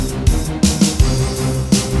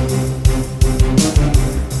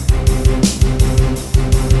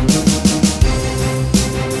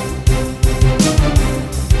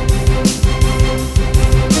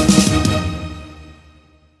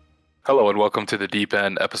welcome to the Deep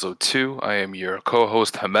End Episode 2. I am your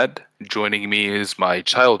co-host Hamed. Joining me is my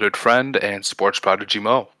childhood friend and sports prodigy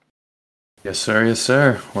Mo. Yes, sir. Yes,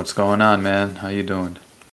 sir. What's going on, man? How you doing?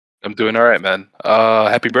 I'm doing all right, man.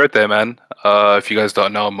 Happy birthday, man. If you guys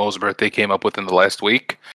don't know, Mo's birthday came up within the last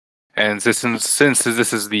week. And since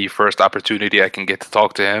this is the first opportunity I can get to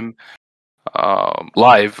talk to him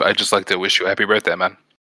live, I'd just like to wish you a happy birthday, man.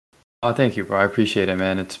 Oh, thank you, bro. I appreciate it,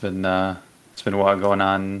 man. It's been a while going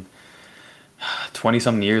on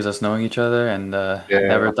 20-something years us knowing each other, and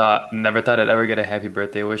never thought I'd ever get a happy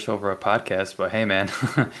birthday wish over a podcast. But hey, man,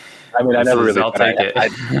 I mean, I'll take it. I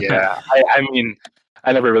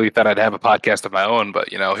never really thought I'd have a podcast of my own, but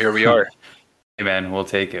here we are. Hey, man, we'll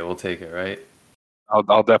take it. We'll take it, right?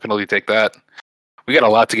 I'll definitely take that. We got a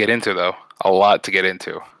lot to get into, though. A lot to get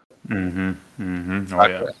into. Oh,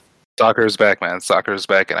 yeah. Soccer is back, man. Soccer is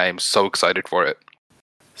back, and I am so excited for it.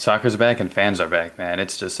 Soccer's back and fans are back, man.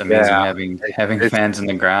 It's just amazing having fans in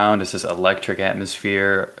the ground. It's just electric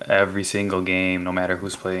atmosphere every single game, no matter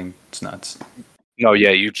who's playing. It's nuts. No, yeah,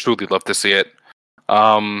 you truly love to see it.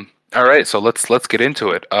 All right, so let's get into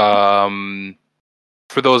it.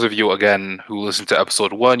 For those of you again who listened to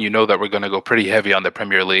episode 1, you know that we're going to go pretty heavy on the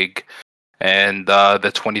Premier League, and the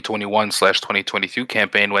 2021/2022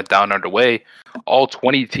 campaign went down underway. All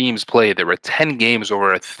 20 teams played. There were 10 games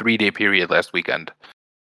over a 3-day period last weekend.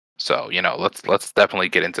 So let's definitely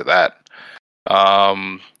get into that.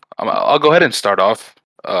 I'll go ahead and start off.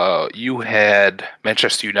 You had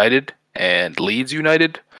Manchester United and Leeds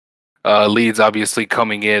United. Leeds obviously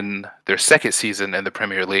coming in their second season in the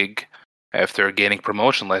Premier League after gaining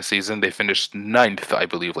promotion last season. They finished 9th, I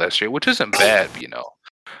believe, last year, which isn't bad.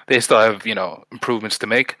 They still have improvements to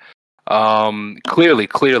make.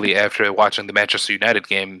 Clearly, after watching the Manchester United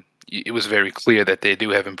game, it was very clear that they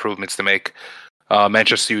do have improvements to make.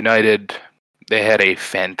 Manchester United, they had a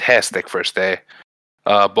fantastic first day,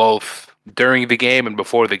 both during the game and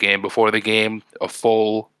before the game. Before the game, a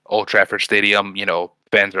full Old Trafford Stadium.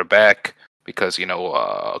 Fans are back because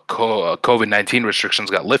COVID-19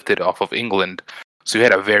 restrictions got lifted off of England, so you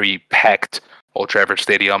had a very packed Old Trafford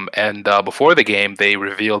Stadium. And before the game, they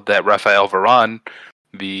revealed that Rafael Varane,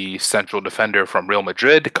 the central defender from Real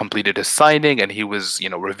Madrid, completed his signing, and he was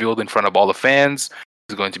revealed in front of all the fans.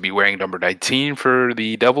 He's going to be wearing number 19 for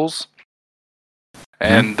the Devils,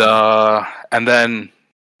 and then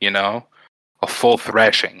a full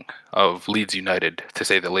thrashing of Leeds United, to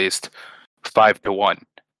say the least, 5-1.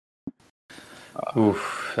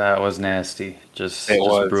 Oof, that was nasty. Just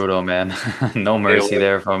brutal, man. No mercy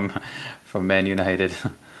there from Man United.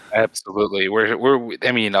 Absolutely.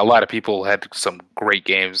 A lot of people had some great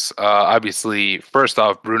games. Obviously, first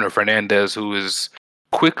off, Bruno Fernandes, who is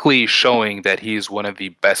quickly showing that he's one of the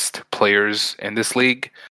best players in this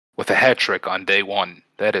league with a hat trick on day one.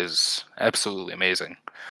 That is absolutely amazing.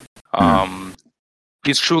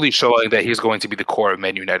 He's truly showing that he's going to be the core of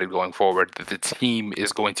Man United going forward, that the team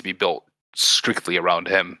is going to be built strictly around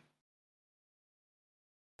him.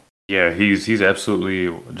 Yeah, he's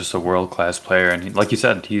absolutely just a world-class player, and like you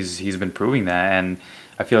said, he's been proving that. And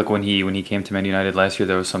I feel like when he came to Man United last year,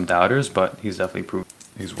 there was some doubters, but he's definitely proved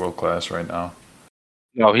he's world-class right now.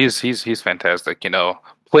 No, he's fantastic.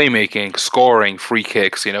 Playmaking, scoring, free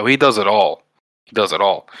kicks. He does it all. He does it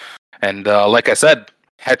all. And like I said,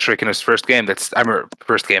 hat trick in his first game.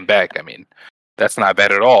 First game back. I mean, that's not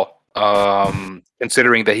bad at all.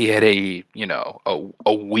 Considering that he had a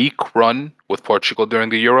weak run with Portugal during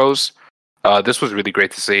the Euros, this was really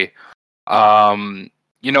great to see. A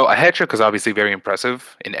hat trick is obviously very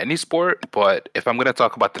impressive in any sport, but if I'm going to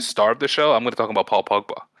talk about the star of the show, I'm going to talk about Paul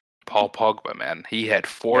Pogba. Paul Pogba, man, he had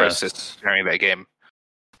 4 assists during that game.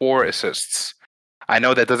 4 assists. I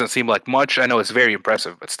know that doesn't seem like much. I know it's very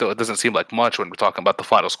impressive, but still, it doesn't seem like much when we're talking about the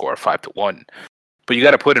final score of 5-1. But you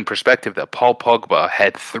got to put in perspective that Paul Pogba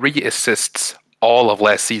had 3 assists all of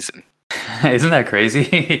last season. Isn't that crazy?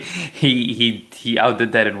 he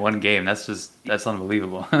outdid that in one game. That's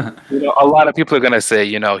unbelievable. A lot of people are gonna say,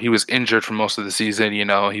 he was injured for most of the season.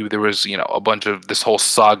 There was a bunch of this whole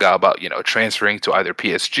saga about transferring to either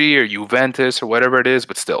PSG or Juventus or whatever it is.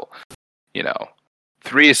 But still,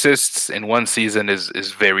 3 assists in one season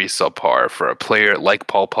is very subpar for a player like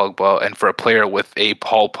Paul Pogba and for a player with a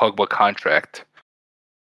Paul Pogba contract.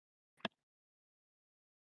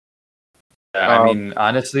 I mean,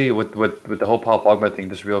 honestly, with the whole Paul Pogba thing,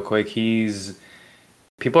 just real quick,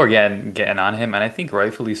 people are getting on him, and I think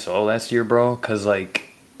rightfully so last year, bro, because like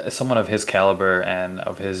someone of his caliber and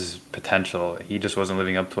of his potential, he just wasn't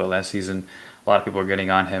living up to it last season. A lot of people are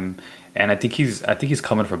getting on him, and I think he's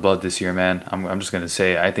coming for blood this year, man. I'm just gonna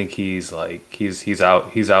say, I think he's out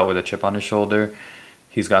with a chip on his shoulder,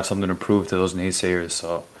 he's got something to prove to those naysayers.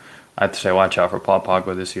 So I'd say watch out for Paul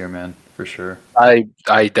Pogba this year, man, for sure. I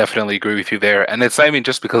definitely agree with you there, and it's not even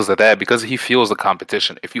just because of that, because he feels the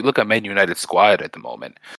competition. If you look at Man United squad at the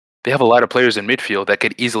moment, they have a lot of players in midfield that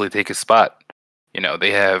could easily take his spot.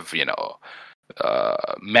 They have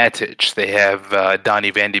Matic, they have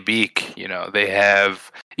Donny Van de Beek, they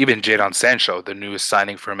have even Jadon Sancho, the newest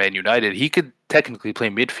signing for Man United. He could technically play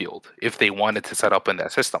midfield if they wanted to set up in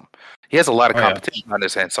that system. He has a lot of Oh yeah, competition on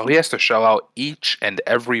his hands, so he has to show out each and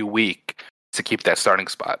every week to keep that starting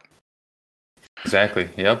spot. exactly.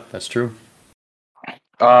 Yep, that's true.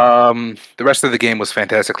 The rest of the game was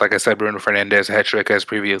fantastic. Like I said, Bruno Fernandes hat trick, as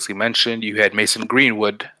previously mentioned. You had Mason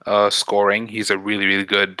Greenwood scoring. He's a really, really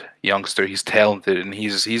good youngster. He's talented, and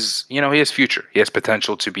he's he has future. He has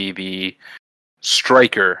potential to be the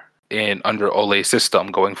striker in under Ole's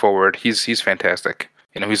system going forward. He's fantastic.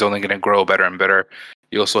 He's only going to grow better and better.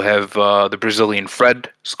 You also have the Brazilian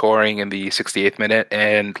Fred scoring in the 68th minute,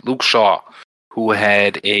 and Luke Shaw, who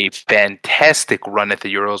had a fantastic run at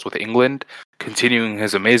the Euros with England, continuing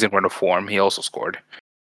his amazing run of form. He also scored.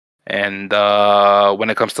 And when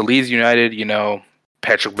it comes to Leeds United,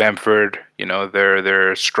 Patrick Bamford,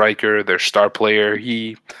 their striker, their star player,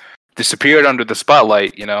 he disappeared under the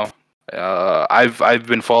spotlight. I've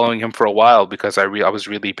been following him for a while because I was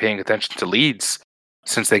really paying attention to Leeds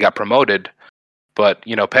since they got promoted. But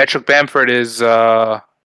Patrick Bamford is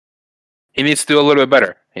he needs to do a little bit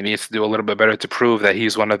better. He needs to do a little bit better to prove that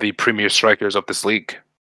he's one of the premier strikers of this league.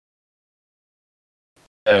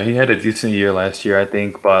 Yeah, he had a decent year last year, I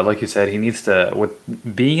think, but like you said, he needs to.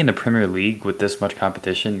 With being in the Premier League with this much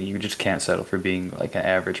competition, you just can't settle for being like an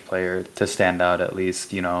average player to stand out. At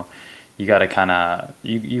least, you got to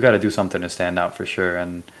you got to do something to stand out for sure.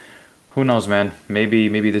 And who knows, man?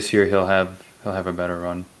 Maybe this year he'll have a better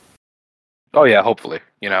run. Oh yeah, hopefully.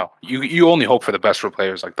 You only hope for the best for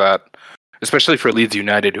players like that, especially for Leeds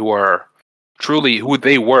United, who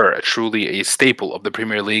they were truly a staple of the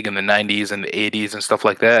Premier League in the 90s and the 80s and stuff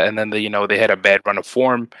like that. And then they had a bad run of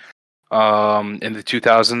form in the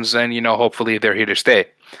 2000s, and hopefully they're here to stay.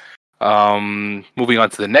 Moving on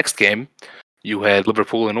to the next game, you had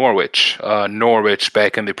Liverpool and Norwich. Norwich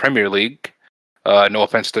back in the Premier League. No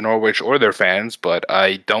offense to Norwich or their fans, but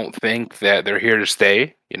I don't think that they're here to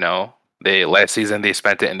stay. They last season they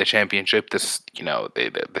spent it in the Championship. The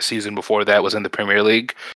season before that was in the Premier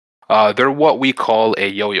League. They're what we call a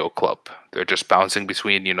yo-yo club. They're just bouncing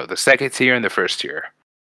between the second tier and the first tier,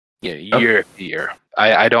 year after year.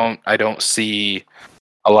 I don't see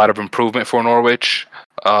a lot of improvement for Norwich,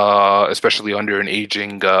 especially under an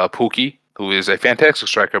aging Pookie, who is a fantastic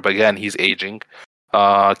striker, but again he's aging.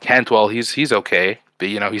 Cantwell, he's okay, but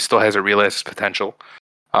he still has a realistic potential.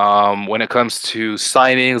 When it comes to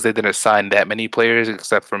signings, they didn't sign that many players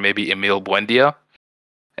except for maybe Emil Buendia,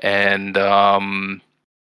 and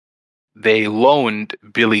they loaned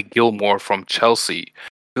Billy Gilmore from Chelsea.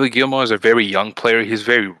 Billy Gilmore is a very young player. He's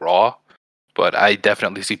very raw, but I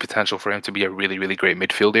definitely see potential for him to be a really, really great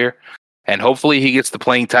midfielder. And hopefully he gets the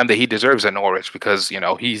playing time that he deserves at Norwich because,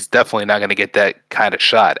 he's definitely not going to get that kind of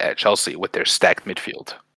shot at Chelsea with their stacked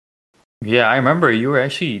midfield. Yeah, I remember you were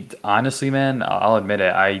actually honestly, man. I'll admit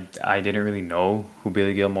it. I didn't really know who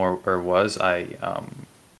Billy Gilmore was.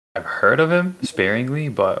 I've heard of him sparingly,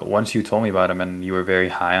 but once you told me about him and you were very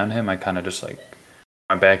high on him, I kind of just like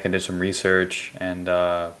went back and did some research and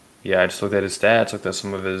yeah, I just looked at his stats, looked at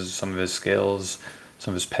some of his skills,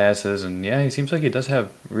 some of his passes, and yeah, he seems like he does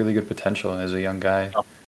have really good potential as a young guy.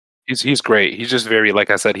 He's great. He's just very, like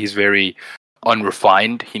I said, he's very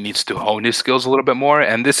unrefined. He needs to hone his skills a little bit more,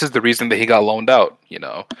 and this is the reason that he got loaned out.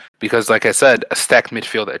 Because like I said, a stacked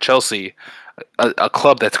midfield at Chelsea, a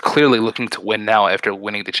club that's clearly looking to win now after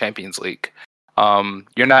winning the Champions League.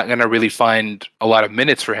 You're not gonna really find a lot of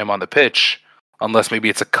minutes for him on the pitch unless maybe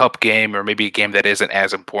it's a cup game or maybe a game that isn't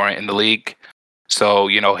as important in the league. So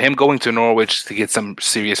him going to Norwich to get some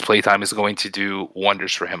serious playtime is going to do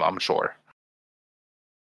wonders for him, I'm sure.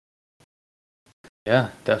 Yeah,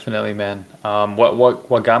 definitely, man.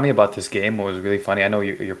 What got me about this game was really funny. I know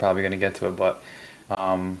you're probably going to get to it, but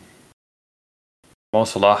um, Mo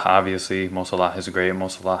Salah, obviously, Mo Salah is great. Mo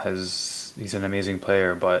Salah he's an amazing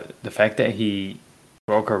player, but the fact that he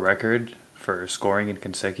broke a record for scoring in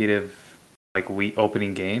consecutive like week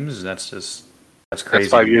opening games, that's That's crazy to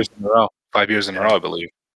 5 years me. in a row. 5 years in a row, I believe.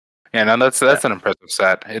 Yeah, no, that's an impressive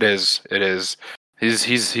stat. It is. It is.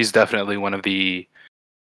 He's definitely one of the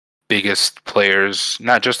biggest players,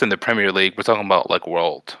 not just in the Premier League. We're talking about like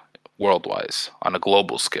worldwise on a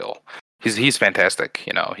global scale. He's fantastic.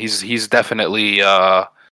 He's definitely. I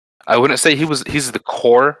wouldn't say he's the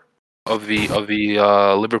core of the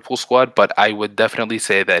Liverpool squad, but I would definitely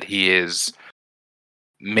say that he is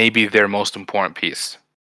maybe their most important piece.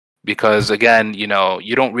 Because again, you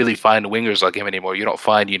don't really find wingers like him anymore. You don't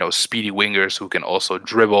find, speedy wingers who can also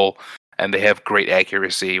dribble and they have great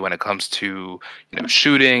accuracy when it comes to,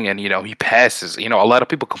 shooting and, he passes. A lot of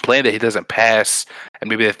people complain that he doesn't pass and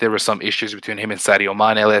maybe that there were some issues between him and Sadio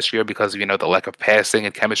Mane last year because of, the lack of passing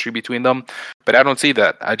and chemistry between them. But I don't see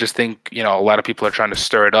that. I just think, a lot of people are trying to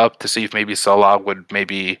stir it up to see if maybe Salah would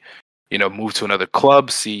maybe, move to another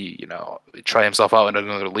club, see, try himself out in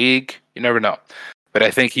another league. You never know. But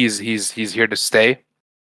I think he's here to stay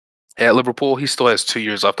at Liverpool. He still has 2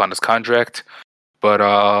 years left on his contract. But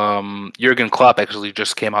Jurgen Klopp actually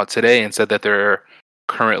just came out today and said that they're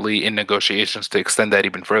currently in negotiations to extend that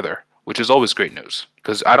even further, which is always great news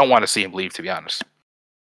because I don't want to see him leave, to be honest.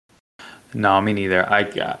 No, me neither.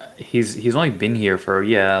 He's only been here for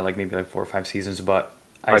like maybe like 4 or 5 seasons, but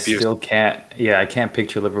I 5 years. still can't. Yeah, I can't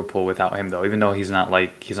picture Liverpool without him though. Even though he's not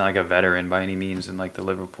like a veteran by any means in like the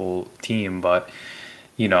Liverpool team, but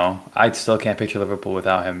I still can't picture Liverpool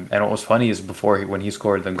without him. And what was funny is when he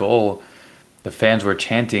scored the goal, the fans were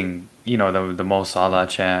chanting, the Mo Salah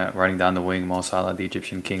chant, running down the wing, Mo Salah, the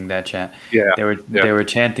Egyptian king, that chant. Yeah, They were yeah. they were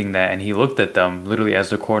chanting that, and he looked at them literally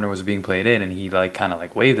as the corner was being played in, and he like kind of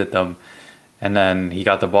like waved at them, and then he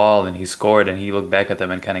got the ball and he scored, and he looked back at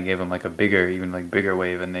them and kind of gave them like a bigger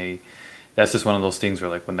wave, and that's just one of those things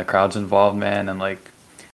where like when the crowd's involved, man, and like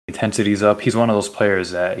intensity's up, he's one of those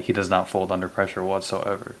players that he does not fold under pressure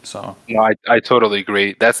whatsoever. So No, I totally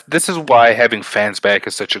agree. This is why having fans back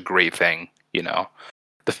is such a great thing.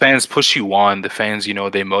 The fans push you on. The fans,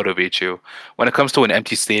 they motivate you. When it comes to an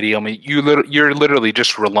empty stadium, you're literally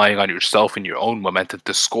just relying on yourself and your own momentum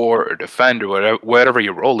to score or defend or whatever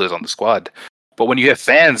your role is on the squad. But when you have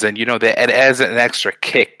fans, then it adds an extra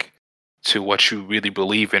kick to what you really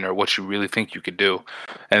believe in or what you really think you could do.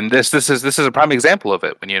 And this is a prime example of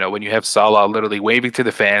it. When you have Salah literally waving to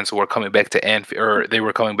the fans who are coming back to Anfield, or they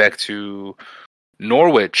were coming back to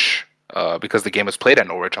Norwich, because the game was played at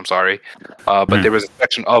Norwich. I'm sorry, but there was a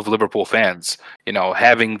section of Liverpool fans,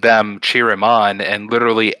 having them cheer him on, and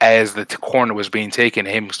literally as the corner was being taken,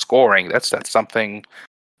 him scoring. That's something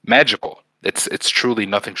magical. It's truly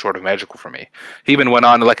nothing short of magical for me. He even went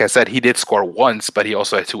on, like I said, he did score once, but he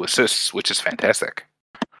also had 2 assists, which is fantastic.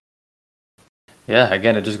 yeah,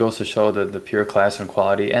 again, it just goes to show the pure class and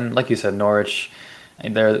quality. And like you said, Norwich,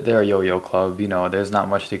 they're a yo-yo club. There's not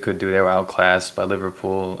much they could do. They were outclassed by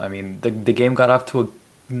Liverpool. I mean, the game got off to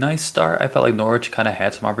a nice start. I felt like Norwich kind of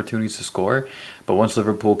had some opportunities to score, but once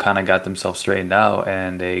Liverpool kind of got themselves straightened out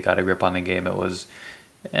and they got a grip on the game, it was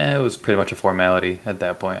pretty much a formality at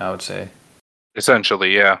that point, I would say.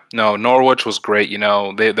 Essentially, yeah. No, Norwich was great.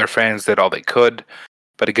 Their fans did all they could,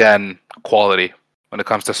 but again, quality. When it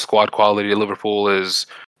comes to squad quality, Liverpool is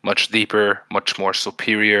much deeper, much more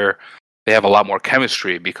superior. They have a lot more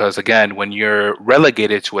chemistry because, again, when you're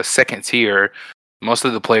relegated to a second tier, most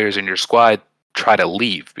of the players in your squad try to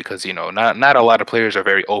leave because not a lot of players are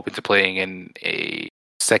very open to playing in a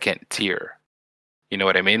second tier. You know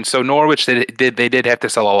what I mean? So Norwich they did have to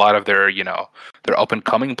sell a lot of their up and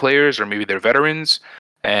coming players or maybe their veterans,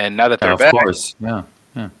 and now that Yeah, they're of back, course. Yeah.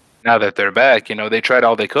 Yeah. they tried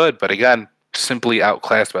all they could, but again, simply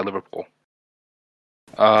outclassed by Liverpool.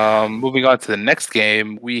 Moving on to the next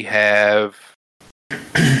game, we have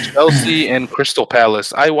Chelsea and Crystal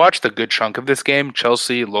Palace. I watched a good chunk of this game.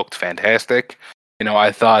 Chelsea looked fantastic.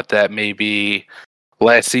 I thought that maybe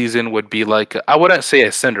last season would be like, I wouldn't say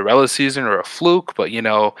a Cinderella season or a fluke, but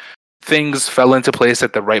things fell into place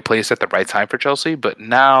at the right time for Chelsea. But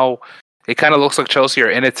now it kind of looks like Chelsea are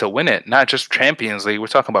in it to win it, not just Champions League. We're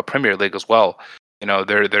talking about Premier League as well.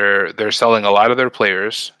 They're selling a lot of their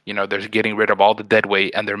players. They're getting rid of all the dead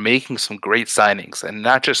weight, and they're making some great signings. And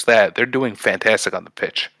not just that, they're doing fantastic on the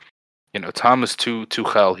pitch. Thomas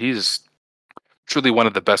Tuchel, he's truly one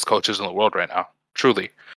of the best coaches in the world right now.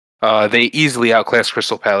 Truly. They easily outclassed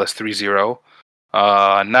Crystal Palace 3-0.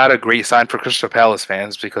 Not a great sign for Crystal Palace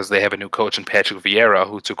fans because they have a new coach in Patrick Vieira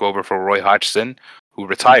who took over for Roy Hodgson, who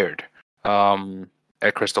retired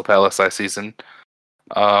at Crystal Palace last season.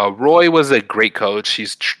 Roy was a great coach.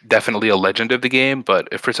 He's definitely a legend of the game, but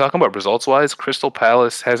if we're talking about results-wise, Crystal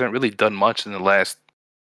Palace hasn't really done much in the last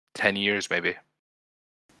 10 years, maybe.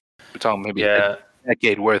 We're talking maybe a Yeah.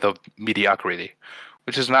 decade worth of mediocrity,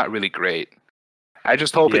 which is not really great. I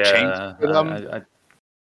just hope it changes Yeah. for them.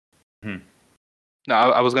 Hmm. No,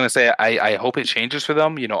 I was gonna say I hope it changes for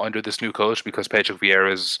them, under this new coach because Patrick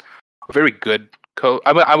Vieira is a very good coach.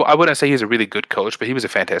 I wouldn't say he's a really good coach, but he was a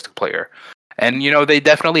fantastic player. And they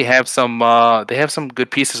definitely have some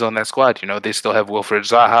good pieces on that squad. They still have Wilfred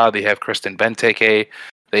Zaha, they have Kristen Benteke,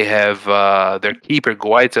 they have their keeper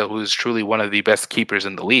Guaita, who is truly one of the best keepers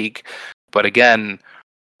in the league. But again,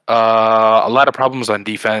 a lot of problems on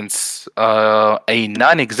defense, a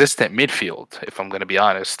non-existent midfield, if I'm going to be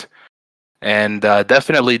honest, and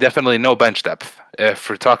definitely no bench depth. If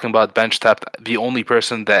we're talking about bench depth, the only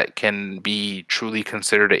person that can be truly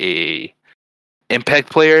considered a impact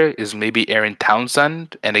player is maybe Aaron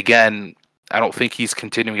Townsend, and again, I don't think he's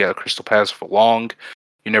continuing at Crystal Palace for long.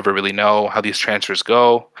 You never really know how these transfers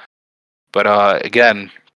go, but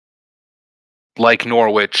again, like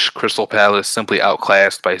Norwich, Crystal Palace simply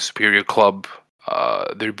outclassed by a superior club.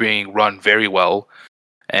 They're being run very well.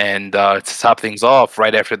 And to top things off,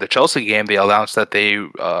 right after the Chelsea game, they announced that they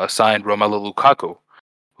signed Romelu Lukaku,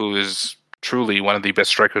 who is truly one of the best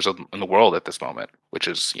strikers in the world at this moment, which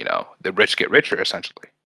is, the rich get richer, essentially.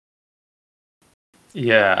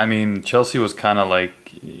 Yeah, I mean, Chelsea was kind of like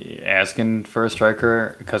asking for a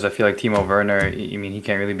striker because I feel like Timo Werner, I mean, he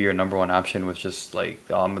can't really be your number one option with just like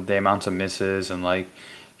the amounts of misses and like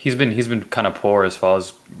he's been kind of poor as far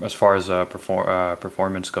as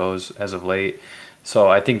performance goes as of late. So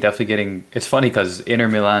I think definitely getting it's funny because Inter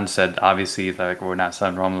Milan said obviously like we're not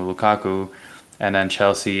selling Romelu Lukaku, and then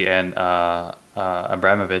Chelsea and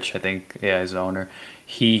Abramovich, I think, yeah, is the owner.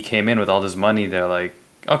 He came in with all this money. They're like,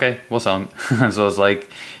 okay, we'll sell him. So it's like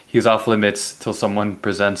he was off limits till someone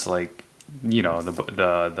presents like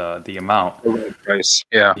the amount. Price,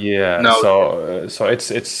 yeah. Yeah, No, so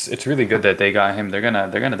it's really good that they got him. They're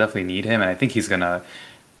gonna definitely need him, and I think he's gonna.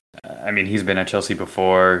 I mean, he's been at Chelsea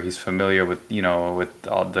before. He's familiar with with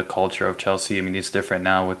all the culture of Chelsea. I mean, it's different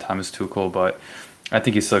now with Thomas Tuchel, but I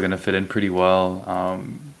think he's still gonna fit in pretty well.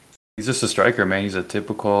 He's just a striker, man. He's a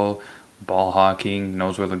typical ball hawking,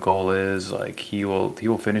 knows where the goal is. Like he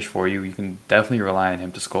will finish for you. You can definitely rely on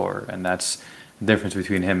him to score, and that's the difference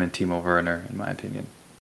between him and Timo Werner, in my opinion.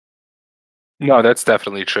 no, that's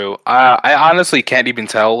definitely true. I honestly can't even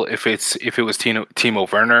tell if it was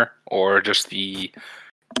Timo Werner or just the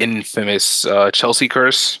infamous Chelsea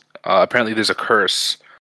curse. Apparently, there's a curse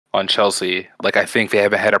on Chelsea. Like I think they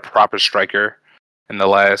haven't had a proper striker in the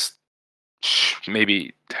last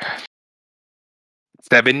maybe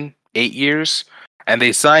 7, 8 years, and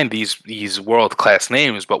they signed these world class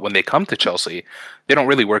names, but when they come to Chelsea, they don't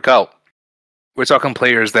really work out. We're talking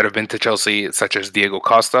players that have been to Chelsea, such as Diego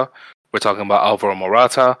Costa. We're talking about Alvaro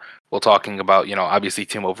Morata. We're talking about obviously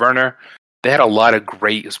Timo Werner. They had a lot of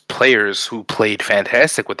great players who played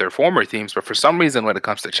fantastic with their former teams, but for some reason, when it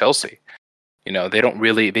comes to Chelsea, they don't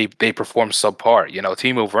really they perform subpar.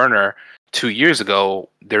 Timo Werner 2 years ago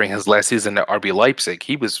during his last season at RB Leipzig,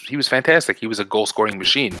 he was fantastic. He was a goal scoring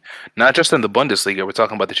machine, not just in the Bundesliga. We're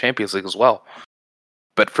talking about the Champions League as well.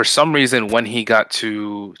 But for some reason, when he got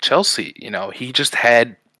to Chelsea, he just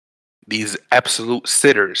had these absolute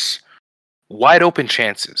sitters, wide open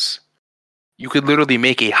chances. You could literally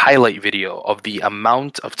make a highlight video of the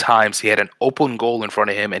amount of times he had an open goal in front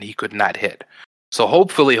of him and he could not hit. So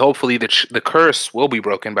hopefully the curse will be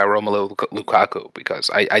broken by Romelu Lukaku, because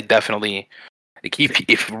I definitely like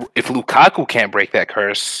if Lukaku can't break that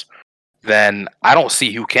curse, then I don't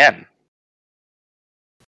see who can.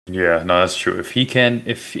 Yeah, no, that's true. If he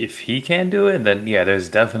can do it, then yeah, there's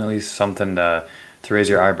definitely something to raise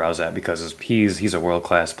your eyebrows at because he's a world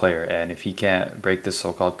class player, and if he can't break this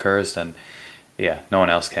so-called curse, then yeah, no one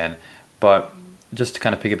else can. But just to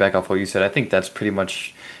kind of piggyback off what you said, I think that's pretty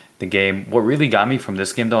much the game. What really got me from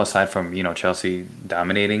this game, though, aside from Chelsea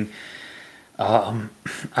dominating,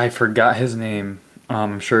 I forgot his name.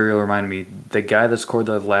 I'm sure you'll remind me. The guy that scored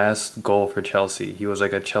the last goal for Chelsea. He was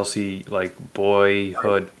like a Chelsea like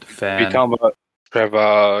boyhood Are you fan. talking about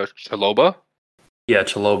Trevor Chaloba? Yeah,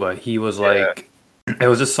 Chaloba. He was Yeah. like, it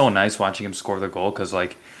was just so nice watching him score the goal because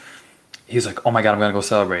like he's like, oh my god, I'm gonna go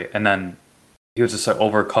celebrate, and then he was just like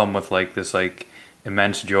overcome with like this like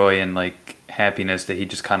immense joy and like happiness that he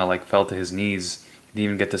just kind of like fell to his knees. He didn't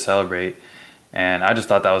even get to celebrate, and I just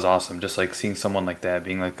thought that was awesome. Just like seeing someone like that,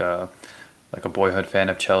 being like a boyhood fan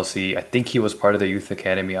of Chelsea. I think he was part of the youth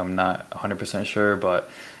academy. I'm not 100% sure, but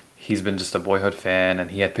he's been just a boyhood fan,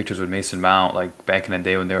 and he had pictures with Mason Mount like back in the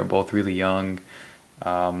day when they were both really young.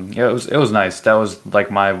 Yeah, it was nice. That was like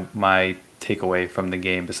my takeaway from the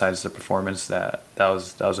game. Besides the performance, that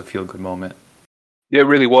was a feel good moment. Yeah, it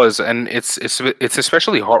really was, and it's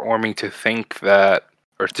especially heartwarming to think that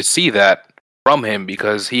or to see that from him,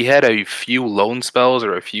 because he had a few loan spells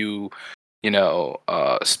or a few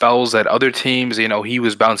spells at other teams. He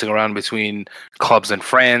was bouncing around between clubs in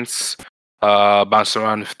France, bounced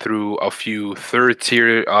around through a few third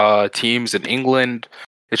tier teams in England.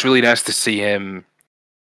 it's really nice to see him,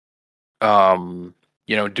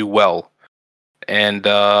 do well. And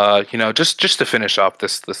just to finish off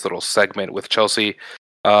this little segment with Chelsea,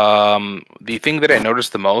 the thing that I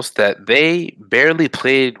noticed the most that they barely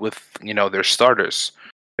played with their starters.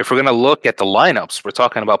 If we're gonna look at the lineups, we're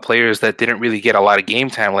talking about players that didn't really get a lot of game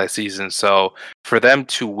time last season. So for them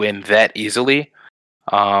to win that easily,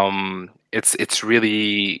 it's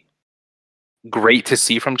really great to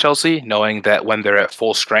see from Chelsea, knowing that when they're at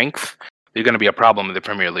full strength, they're going to be a problem in the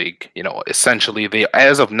Premier League. Essentially,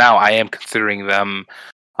 as of now, I am considering them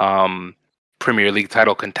Premier League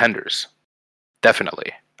title contenders.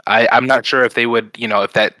 Definitely. I'm not sure if they would,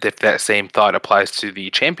 if that same thought applies to the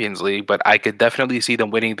Champions League, but I could definitely see them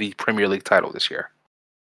winning the Premier League title this year.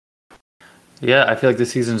 Yeah, I feel like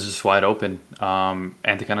this season's just wide open. And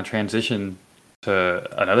to kind of transition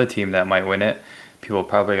to another team that might win it, people are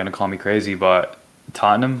probably going to call me crazy, but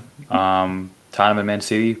Tottenham, Tottenham and Man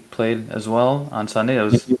City played as well on Sunday. I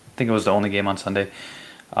think it was the only game on Sunday.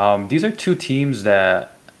 These are two teams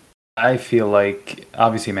that I feel like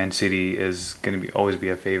obviously Man City is going to always be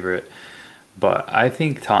a favorite, but I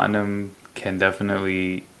think Tottenham can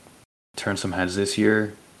definitely turn some heads this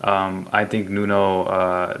year. I think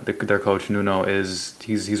Nuno, their coach Nuno,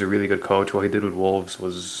 he's a really good coach. What he did with Wolves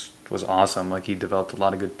was awesome. Like he developed a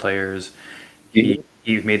lot of good players. He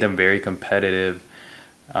made them very competitive.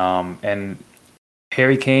 And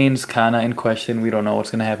Harry Kane's kind of in question. We don't know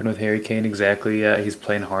what's going to happen with Harry Kane exactly yet. He's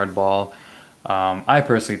playing hardball. I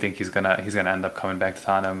personally think he's gonna end up coming back to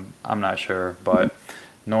Tottenham. I'm not sure, but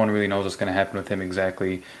no one really knows what's going to happen with him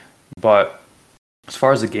exactly. But as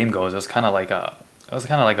far as the game goes, it was kind of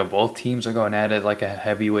like both teams are going at it like a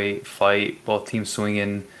heavyweight fight. Both teams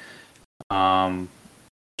swinging.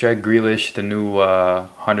 Jack Grealish, the new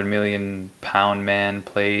 100 million pound man,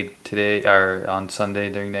 played today or on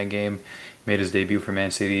Sunday during that game. Made his debut for Man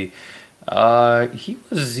City. He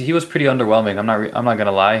was pretty underwhelming. I'm not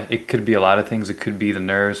gonna lie. It could be a lot of things. It could be the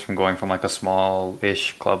nerves from going from like a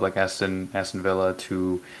small-ish club like Aston Villa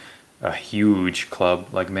to a huge club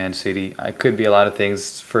like Man City. It could be a lot of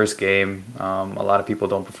things. First game, a lot of people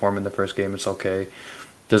don't perform in the first game. It's okay.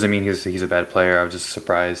 Doesn't mean he's a bad player. I was just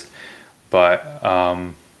surprised. But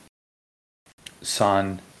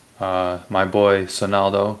Son, my boy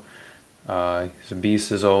Sonaldo, he's a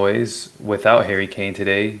beast as always. Without Harry Kane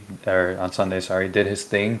today or on Sunday, sorry, did his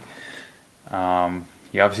thing.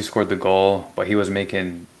 He obviously scored the goal, but he was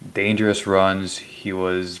making dangerous runs. He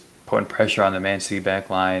was putting pressure on the Man City back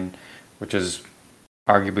line, which is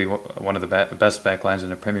arguably one of the best back lines in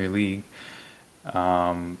the Premier League.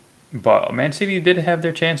 But Man City did have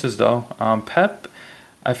their chances though. Pep,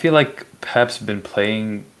 I feel like Pep's been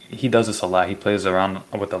playing. He does this a lot. He plays around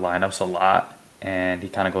with the lineups a lot, and he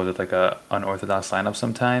kind of goes with like a unorthodox lineup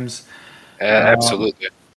sometimes. Absolutely.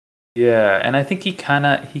 Yeah, and I think he kind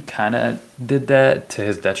of did that to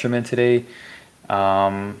his detriment today.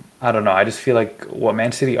 I don't know. I just feel like what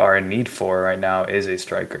Man City are in need for right now is a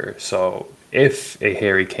striker. So if a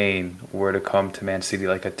Harry Kane were to come to Man City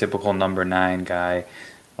like a typical number 9 guy,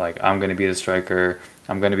 like I'm going to be the striker,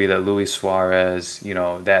 I'm going to be the Luis Suarez,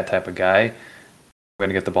 that type of guy, we're going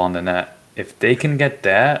to get the ball in the net. If they can get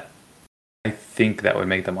that, I think that would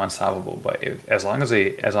make them unstoppable. But as long as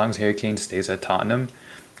Harry Kane stays at Tottenham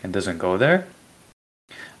and doesn't go there,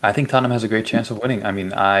 I think Tottenham has a great chance of winning. I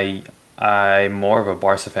mean, I'm more of a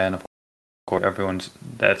Barca fan. Of course, everyone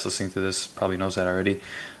that's listening to this probably knows that already.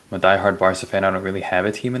 I'm a diehard Barca fan. I don't really have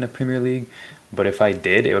a team in the Premier League, but if I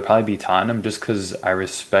did, it would probably be Tottenham, just because I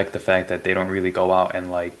respect the fact that they don't really go out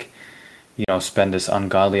and spend this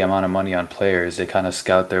ungodly amount of money on players. They kind of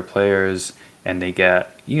scout their players and they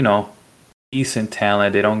get decent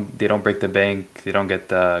talent. They don't break the bank. They don't get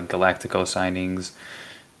the Galactico signings.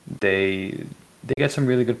 They get some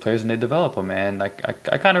really good players and they develop them, man. Like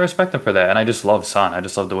I kind of respect him for that, and I just love Son. I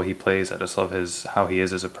just love the way he plays. I just love how he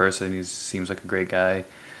is as a person. He seems like a great guy.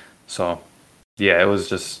 So yeah,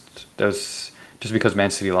 just because Man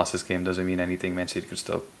City lost this game doesn't mean anything. Man City could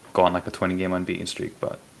still go on like a 20-game unbeaten streak,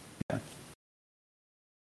 but yeah.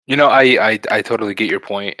 I totally get your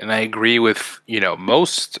point, and I agree with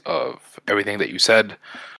most of everything that you said.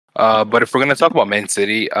 But if we're gonna talk about Man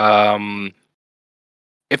City,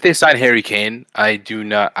 if they sign Harry Kane, I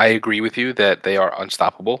agree with you that they are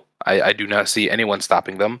unstoppable. I do not see anyone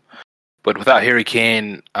stopping them. But without Harry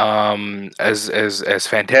Kane, as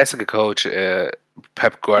fantastic a coach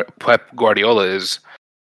Pep Guardiola is,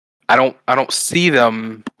 I don't see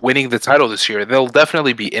them winning the title this year. They'll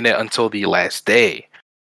definitely be in it until the last day,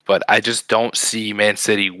 but I just don't see Man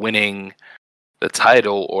City winning the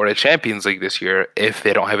title or a Champions League this year if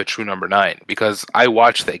they don't have a true number 9. Because I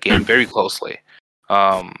watched that game very closely.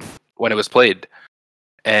 um, when it was played.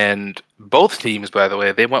 And both teams, by the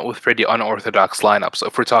way, they went with pretty unorthodox lineups. So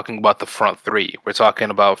if we're talking about the front three, we're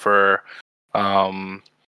talking about um,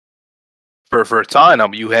 for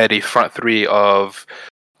Tottenham, you had a front three of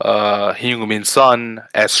Heung-min Son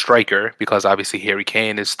as striker, because obviously Harry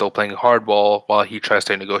Kane is still playing hardball while he tries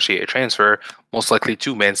to negotiate a transfer, most likely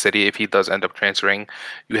to Man City if he does end up transferring.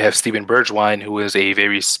 You have Steven Bergwijn, who is a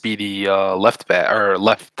very speedy left back or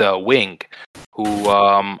left wing, who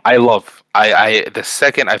I love. I the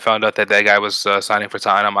second I found out that that guy was signing for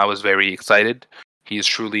Tottenham, I was very excited. He is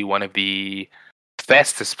truly one of the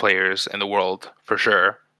fastest players in the world for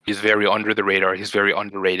sure. He's very under the radar. He's very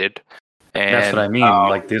underrated. That's what And I mean.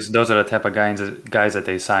 Like those are the type of guys that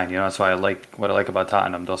they sign. You know, that's why I like what I like about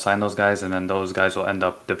Tottenham. They'll sign those guys, and then those guys will end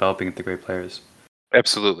up developing into great players.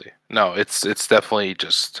 absolutely, no, it's definitely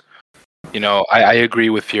just, I agree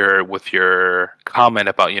with your comment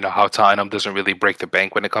about how Tottenham doesn't really break the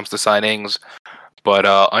bank when it comes to signings, but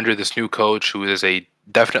under this new coach who is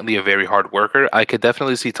definitely a very hard worker, I could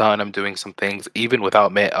definitely see Tottenham doing some things even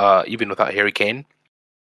without Harry Kane.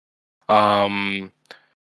 Um,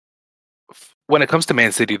 when it comes to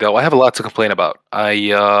Man City, though, I have a lot to complain about.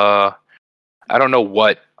 I don't know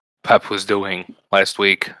what Pep was doing last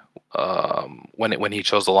week when he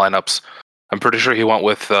chose the lineups. I'm pretty sure he went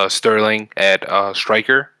with Sterling at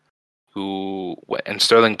striker, and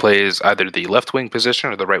Sterling plays either the left wing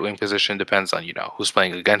position or the right wing position, depends on who's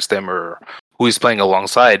playing against him or who he's playing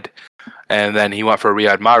alongside. And then he went for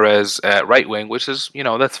Riyad Mahrez at right wing, which is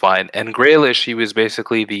that's fine. And Grealish, he was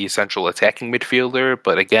basically the central attacking midfielder,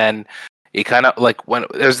 but again, it kind of like when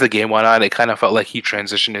as the game went on, it kind of felt like he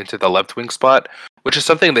transitioned into the left wing spot, which is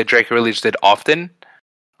something that Drake Grealish did often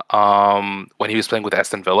when he was playing with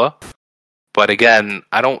Aston Villa. But again,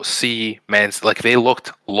 I don't see they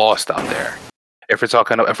looked lost out there. If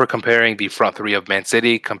we're comparing the front three of Man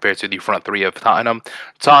City compared to the front three of Tottenham,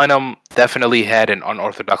 Tottenham definitely had an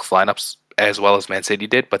unorthodox lineups as well as Man City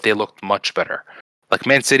did, but they looked much better. Like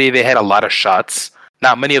Man City, they had a lot of shots.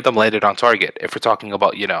 Not many of them landed on target. If we're talking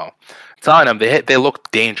about Tottenham, they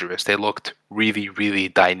looked dangerous. They looked really really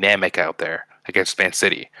dynamic out there against Man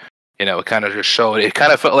City. It kind of just showed. It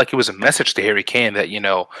kind of felt like it was a message to Harry Kane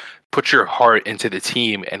that put your heart into the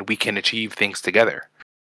team and we can achieve things together.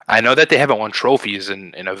 I know that they haven't won trophies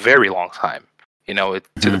in a very long time, to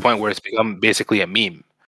the point where it's become basically a meme.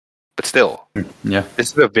 But still, Yeah,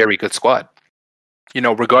 this is a very good squad.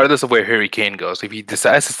 Regardless of where Harry Kane goes, if he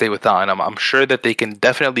decides to stay with Tottenham, I'm sure that they can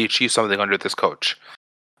definitely achieve something under this coach.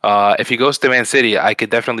 If he goes to Man City, I could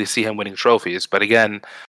definitely see him winning trophies. But again,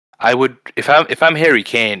 I would if I'm Harry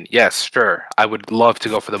Kane, yes, sure, I would love to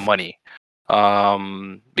go for the money,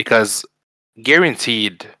 because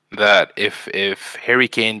guaranteed that if Harry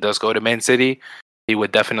Kane does go to Man City, he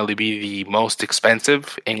would definitely be the most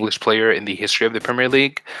expensive English player in the history of the Premier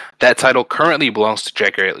League. That title currently belongs to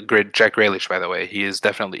Jack Grealish, by the way. He is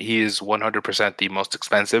 100% the most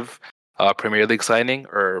expensive Premier League signing,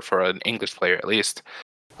 or for an English player at least.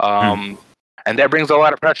 And that brings a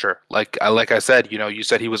lot of pressure. Like I said, you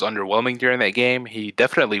said he was underwhelming during that game. He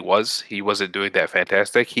definitely was. He wasn't doing that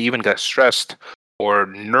fantastic. He even got stressed or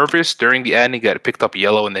nervous during the end. He got picked up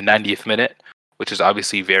yellow in the 90th minute, which is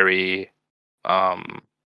obviously very,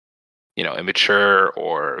 immature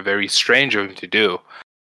or very strange of him to do.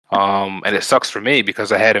 And it sucks for me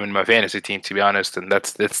because I had him in my fantasy team, to be honest, and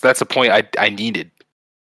that's a point I needed,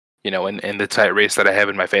 in the tight race that I have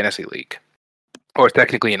in my fantasy league. Or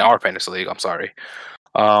technically in our fantasy league, I'm sorry.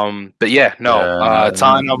 But yeah, no.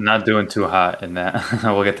 Tottenham, not doing too hot in that.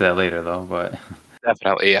 We'll get to that later, though. But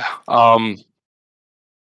definitely, yeah.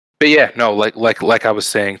 But yeah, no. Like I was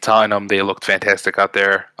saying, Tottenham, they looked fantastic out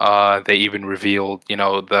there. They even revealed,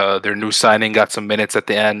 their new signing got some minutes at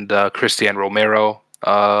the end. Christian Romero.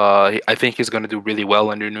 I think he's going to do really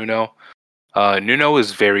well under Nuno. Nuno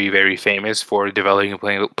is very, very famous for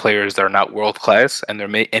developing players that are not world class, and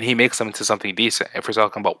he makes them into something decent. If we're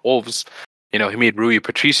talking about Wolves, he made Rui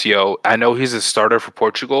Patricio. I know he's a starter for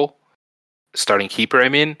Portugal, starting keeper. I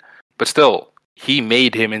mean, but still, he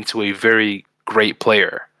made him into a very great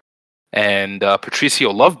player, and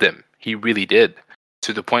Patricio loved him. He really did,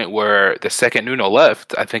 to the point where the second Nuno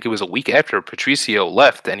left, I think it was a week after Patricio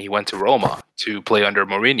left, and he went to Roma to play under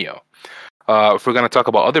Mourinho. If we're going to talk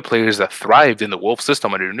about other players that thrived in the Wolf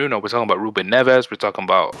system under Nuno, we're talking about Ruben Neves, we're talking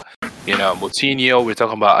about, Moutinho, we're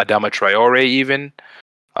talking about Adama Traore even.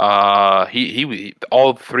 He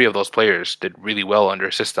all three of those players did really well under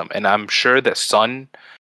his system, and I'm sure that Son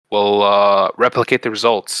will replicate the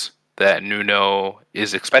results that Nuno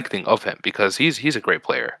is expecting of him, because he's a great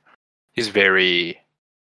player. He's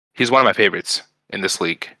one of my favorites in this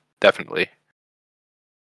league, definitely.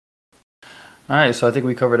 All right, so I think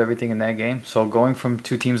we covered everything in that game. So going from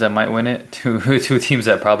two teams that might win it to two teams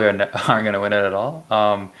that probably aren't going to win it at all.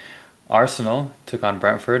 Arsenal took on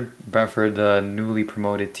Brentford. Brentford, the newly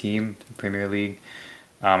promoted team, Premier League.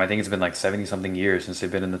 I think it's been like 70 something years since they've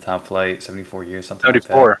been in the top flight, 74 years, something like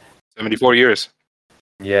that. 74 years.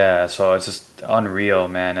 Yeah, so it's just unreal,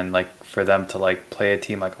 man. And like for them to like play a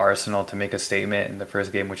team like Arsenal to make a statement in the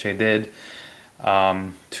first game, which they did,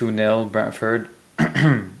 2-0 Brentford.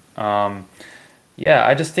 um, yeah,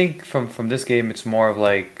 I just think from this game, it's more of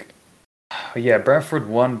like, yeah, Brentford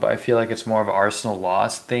won, but I feel like it's more of an Arsenal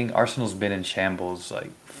loss thing. Arsenal's been in shambles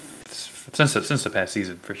like since the past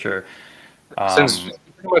season for sure. Since Um,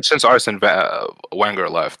 pretty much since Wenger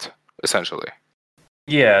left, essentially.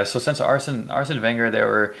 yeah, so since Arsene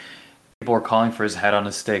Wenger, people were calling for his head on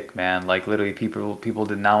a stick, man. Like literally, people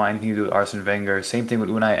did not want anything to do with Arsene Wenger. Same thing with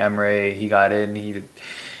Unai Emery. He got in.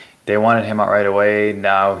 They wanted him out right away.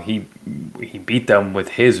 Now he beat them with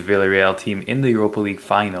his Villarreal team in the Europa League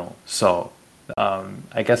final. So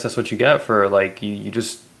I guess that's what you get for like you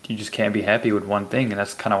just can't be happy with one thing, and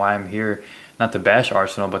that's kind of why I'm here, not to bash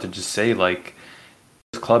Arsenal, but to just say like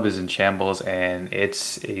this club is in shambles and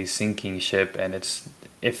it's a sinking ship, and it's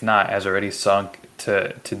if not has already sunk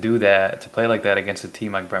to do that to play like that against a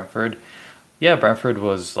team like Brentford. Yeah, Brentford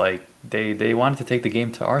was like they wanted to take the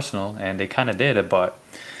game to Arsenal, and they kind of did, but.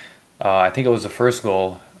 I think it was the first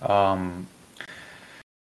goal.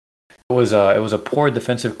 It was a poor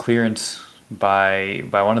defensive clearance by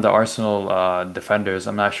one of the Arsenal defenders.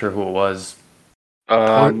 I'm not sure who it was.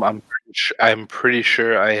 Poor, I'm pretty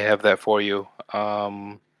sure I have that for you.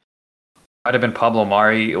 might have been Pablo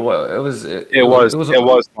Mari. It was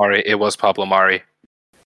Mari. It was Pablo Mari.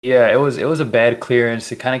 Yeah, it was a bad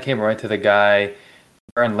clearance. It kind of came right to the guy.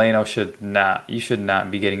 Aaron Leno should not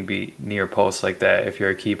be getting beat near post like that. If you're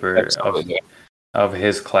a keeper Absolutely. of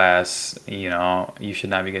his class, you know, you should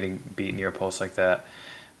not be getting beat near post like that.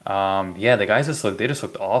 Yeah, the guys they just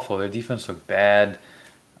looked awful. Their defense looked bad.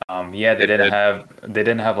 Yeah, It did. they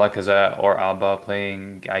didn't have Lacazette or Alba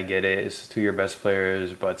playing. I get it. It's two of your best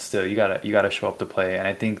players, but still you gotta show up to play. And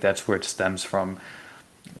I think that's where it stems from.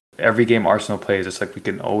 Every game Arsenal plays, it's like we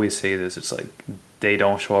can always say this. It's like they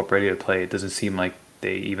don't show up ready to play. It doesn't seem like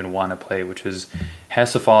they even want to play, which is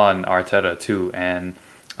has to fall on Arteta too. And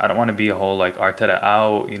I don't want to be a whole like Arteta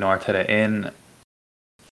out, you know, Arteta in. I'm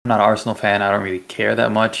not an Arsenal fan. I don't really care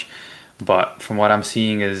that much. But from what I'm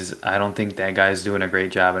seeing is I don't think that guy's doing a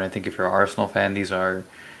great job. And I think if you're an Arsenal fan, these are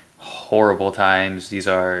horrible times. These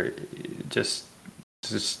are just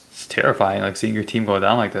it's terrifying, like seeing your team go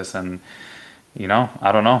down like this. And you know,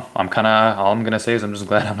 I don't know. All I'm gonna say is I'm just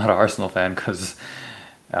glad I'm not an Arsenal fan because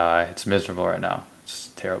it's miserable right now. It's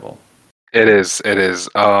terrible. It is. It is.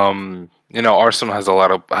 Arsenal has a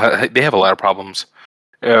lot of. They have a lot of problems.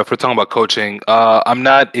 If we're talking about coaching, I'm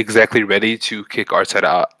not exactly ready to kick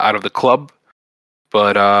Arteta out of the club,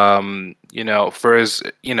 but for as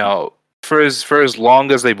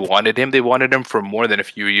long as they wanted him for more than a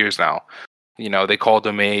few years now. You know, they called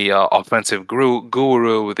him a offensive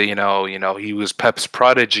guru. He was Pep's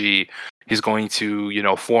prodigy. He's going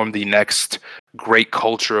to, form the next great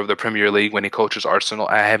culture of the Premier League when he coaches Arsenal.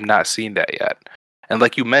 I have not seen that yet. And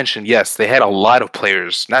like you mentioned, yes, they had a lot of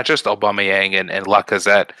players, not just Aubameyang and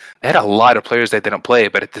Lacazette. They had a lot of players that didn't play,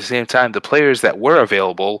 but at the same time, the players that were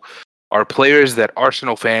available are players that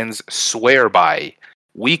Arsenal fans swear by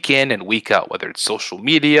week in and week out, whether it's social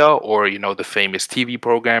media or, the famous TV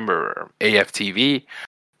program or AFTV.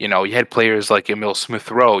 You had players like Emil Smith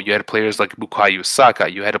Rowe, you had players like Bukayo Saka,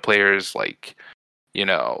 you had players like, you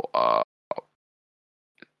know, uh,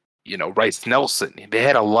 Rice Nelson. They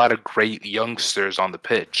had a lot of great youngsters on the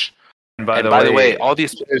pitch. And And by the way, all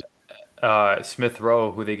these players, Smith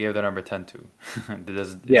Rowe, who they gave the number 10 to,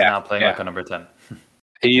 is yeah, not playing yeah, like a number 10.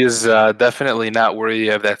 he is definitely not worthy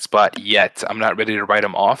of that spot yet. I'm not ready to write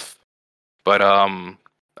him off, but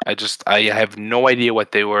I have no idea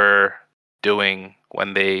what they were doing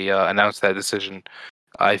when they announced that decision.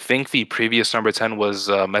 I think the previous number 10 was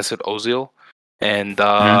Mesut Ozil, and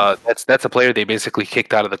Mhm. that's a player they basically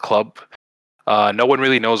kicked out of the club. No one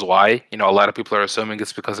really knows why. A lot of people are assuming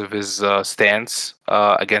it's because of his stance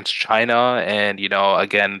against China, and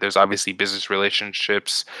again, there's obviously business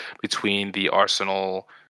relationships between the Arsenal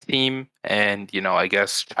team and I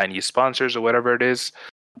guess Chinese sponsors or whatever it is.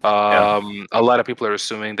 Yeah. A lot of people are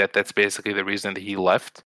assuming that that's basically the reason that he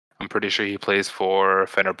left. I'm pretty sure he plays for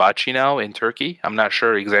Fenerbahce now in Turkey. I'm not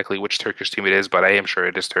sure exactly which Turkish team it is, but I am sure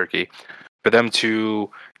it is Turkey. For them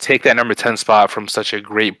to take that number 10 spot from such a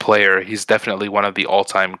great player, he's definitely one of the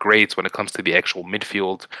all-time greats when it comes to the actual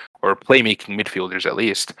midfield or playmaking midfielders at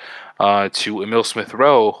least, to Emil Smith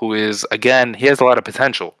Rowe, who is, again, he has a lot of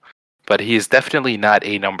potential, but he is definitely not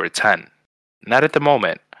a number 10. Not at the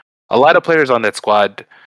moment. A lot of players on that squad,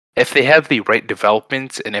 if they have the right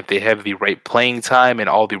development and if they have the right playing time and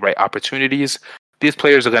all the right opportunities, these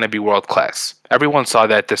players are going to be world class. Everyone saw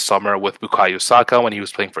that this summer with Bukayo Saka when he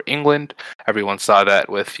was playing for England. Everyone saw that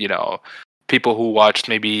with, people who watched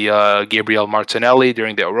maybe Gabriel Martinelli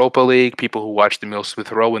during the Europa League, people who watched Emil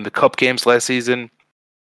Smith Rowe in the Cup games last season.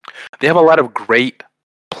 They have a lot of great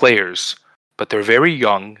players, but they're very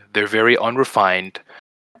young, they're very unrefined,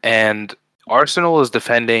 and Arsenal is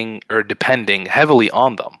defending or depending heavily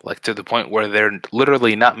on them, like to the point where they're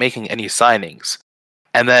literally not making any signings.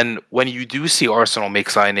 And then when you do see Arsenal make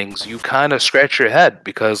signings, you kind of scratch your head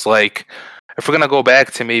because, like, if we're gonna go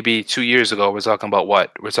back to maybe 2 years ago, we're talking about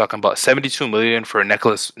what? We're talking about 72 million for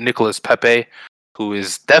Nicolas Pepe, who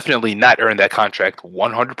is definitely not earned that contract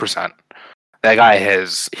 100%. That guy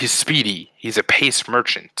he's speedy. He's a pace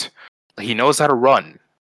merchant. He knows how to run.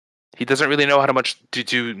 He doesn't really know how to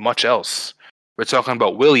do much else. We're talking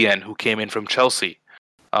about Willian, who came in from Chelsea.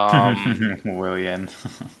 Willian.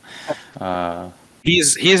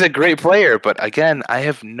 He's a great player, but again, I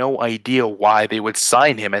have no idea why they would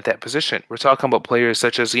sign him at that position. We're talking about players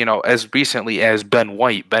such as, as recently as Ben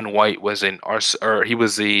White. Ben White was he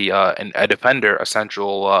was a defender, a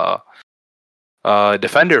central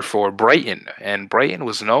defender for Brighton, and Brighton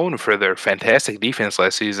was known for their fantastic defense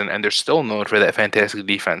last season, and they're still known for that fantastic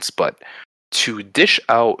defense. But to dish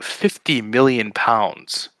out £50 million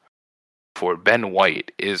for Ben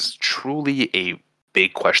White is truly a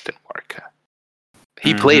big question mark.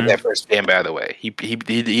 He played that first game, by the way.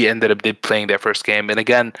 He ended up playing that first game, and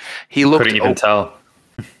again, he looked. Couldn't even tell.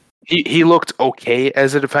 He looked okay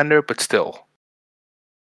as a defender, but still,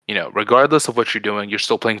 regardless of what you're doing, you're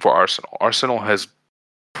still playing for Arsenal. Arsenal has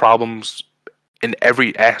problems in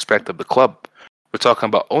every aspect of the club. We're talking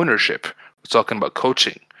about ownership. We're talking about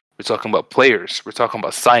coaching. We're talking about players. We're talking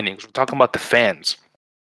about signings. We're talking about the fans.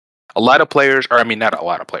 A lot of players, or I mean, not a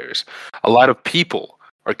lot of players, a lot of people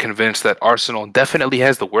are convinced that Arsenal definitely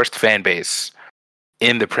has the worst fan base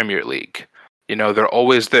in the Premier League. They're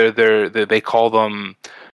always they call them,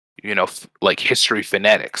 like history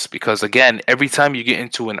fanatics, because again, every time you get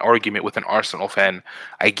into an argument with an Arsenal fan,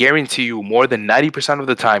 I guarantee you more than 90% of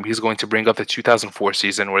the time he's going to bring up the 2004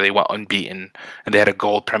 season where they went unbeaten and they had a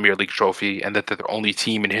gold Premier League trophy and that they're the only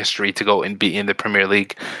team in history to go unbeaten in the Premier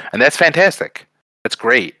League. And that's fantastic. That's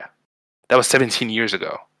great. That was 17 years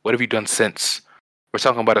ago. What have you done since? We're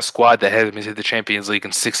talking about a squad that hasn't been to the Champions League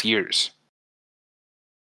in 6 years.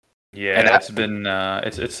 Yeah, and it's been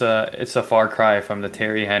it's a far cry from the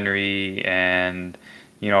Thierry Henry and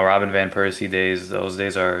Robin van Persie days. Those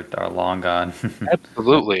days are long gone.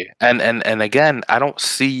 Absolutely, and again,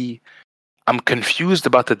 I'm confused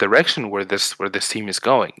about the direction where this team is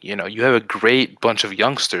going. You have a great bunch of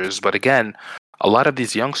youngsters, but again, a lot of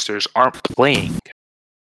these youngsters aren't playing.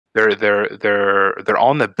 They're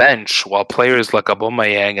on the bench while players like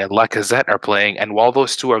Aubameyang and Lacazette are playing, and while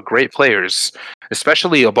those two are great players,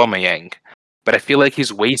 especially Aubameyang, but I feel like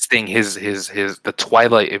he's wasting the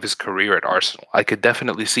twilight of his career at Arsenal. I could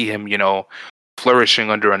definitely see him, flourishing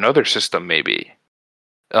under another system maybe.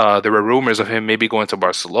 There were rumors of him maybe going to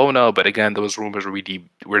Barcelona, but again, those rumors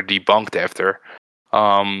were debunked after.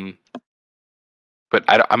 But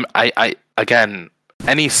I again,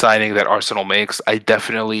 any signing that Arsenal makes,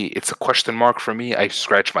 it's a question mark for me. I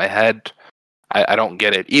scratch my head. I don't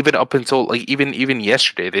get it. Even up until even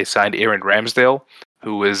yesterday, they signed Aaron Ramsdale,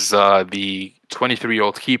 who is the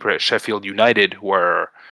 23-year-old keeper at Sheffield United, who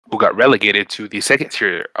got relegated to the second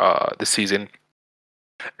tier this season.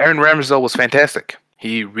 Aaron Ramsdale was fantastic.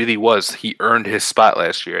 He really was. He earned his spot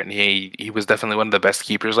last year, and he was definitely one of the best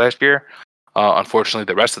keepers last year. Unfortunately,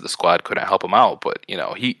 the rest of the squad couldn't help him out, but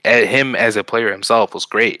him as a player himself was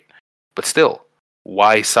great. But still,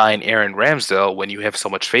 why sign Aaron Ramsdale when you have so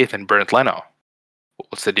much faith in Bernd Leno?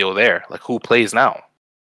 What's the deal there? Like, who plays now?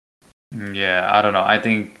 Yeah, I don't know. I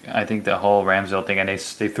think the whole Ramsdale thing, and they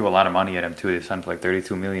threw a lot of money at him too. They signed for like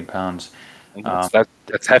 £32 million.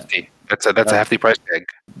 That's hefty. That's a hefty price tag.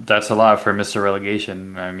 That's a lot for Mr.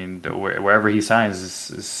 Relegation. I mean, wherever he signs,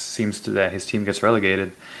 seems that his team gets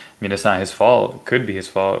relegated. I mean, it's not his fault. It could be his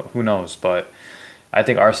fault. Who knows? But I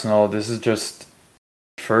think Arsenal, this is just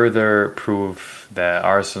further proof that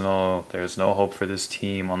Arsenal, there's no hope for this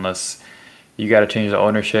team unless you got to change the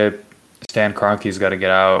ownership. Stan Kroenke's got to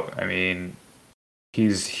get out. I mean,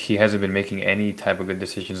 he hasn't been making any type of good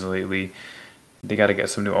decisions lately. They got to get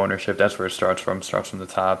some new ownership. That's where it starts from. Starts from the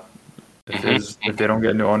top. If they don't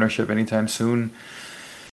get new ownership anytime soon,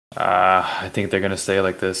 I think they're gonna stay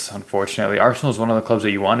like this. Unfortunately, Arsenal is one of the clubs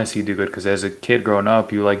that you want to see do good because as a kid growing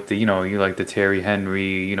up, you like the Terry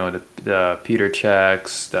Henry, the Peter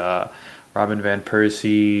Cechs, the Robin van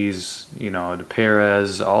Persies, the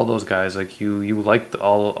Perez, all those guys. Like you liked a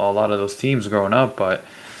lot of those teams growing up, but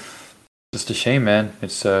it's just a shame, man.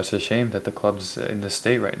 It's a shame that the club's in this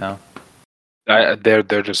state right now. They're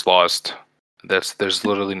just lost. There's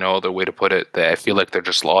literally no other way to put it. I feel like they're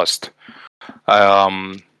just lost.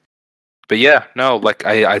 Um, but yeah, no, like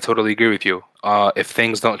I totally agree with you. If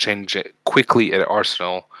things don't change quickly at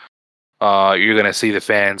Arsenal, you're gonna see the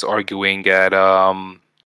fans arguing at on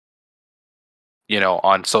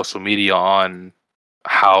social media on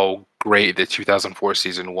how great the 2004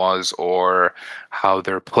 season was, or how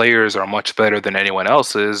their players are much better than anyone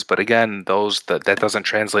else's. But again, that doesn't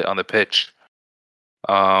translate on the pitch.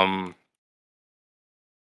 Um,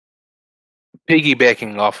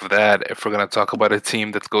 Piggybacking off of that, if we're going to talk about a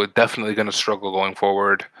team that's definitely going to struggle going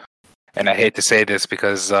forward, and I hate to say this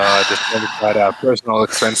because this comes at a personal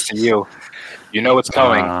expense to you. You know it's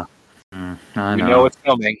coming. I You know. know it's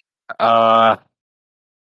coming. Uh,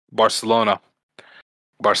 Barcelona.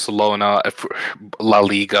 La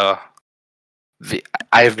Liga.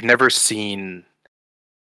 I've never seen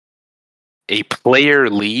a player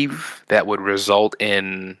leave that would result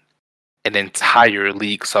in an entire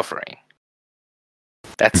league suffering.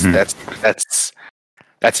 That's Mhm. that's that's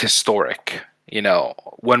that's historic.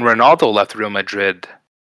 When Ronaldo left Real Madrid,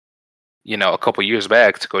 a couple years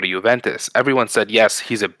back to go to Juventus, everyone said, yes,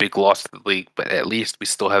 he's a big loss to the league, but at least we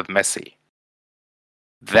still have Messi.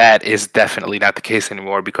 That is definitely not the case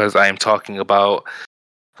anymore, because I am talking about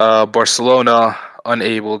Barcelona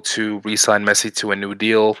unable to re-sign Messi to a new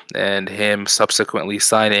deal, and him subsequently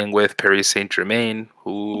signing with Paris Saint-Germain,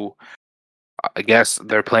 who I guess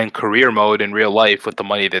they're playing career mode in real life with the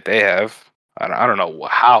money that they have. I don't know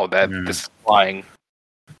how this is flying.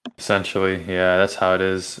 Essentially, yeah, that's how it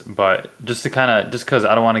is. But just because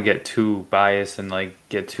I don't want to get too biased and like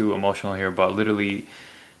get too emotional here, but literally,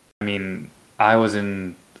 I mean, I was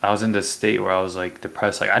in this state where I was like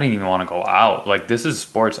depressed. Like I didn't even want to go out. Like this is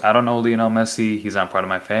sports. I don't know Lionel Messi. He's not part of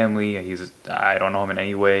my family. I don't know him in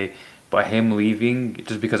any way. But him leaving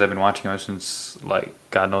just because I've been watching him since like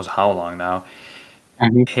God knows how long now.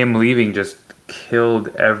 Mhm. Him leaving just killed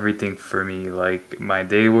everything for me. Like my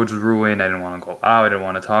day was ruined. I didn't want to go out. I didn't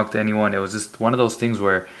want to talk to anyone. It was just one of those things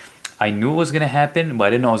where I knew it was gonna happen, but I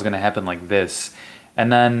didn't know it was gonna happen like this.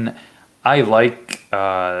 And then I like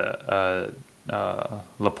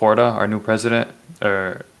Laporta, our new president,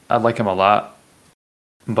 or I like him a lot.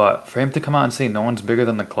 But for him to come out and say no one's bigger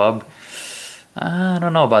than the club, I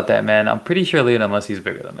don't know about that, man. I'm pretty sure Lionel Messi's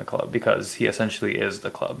bigger than the club because he essentially is the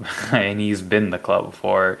club, and he's been the club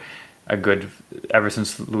for a good ever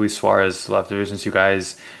since Luis Suarez left. Ever since you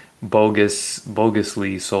guys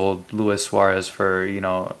bogusly sold Luis Suarez for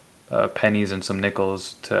pennies and some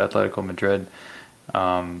nickels to Atletico Madrid.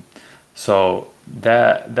 Um, so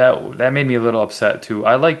that made me a little upset too.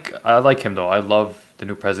 I like him though. I love the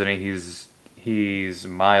new president. He's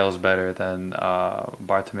miles better than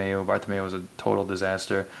Bartomeu. Bartomeu was a total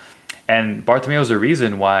disaster, and Bartomeu was the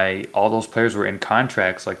reason why all those players were in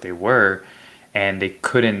contracts like they were, and they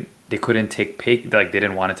couldn't take pay like they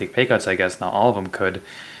didn't want to take pay cuts. I guess not all of them could,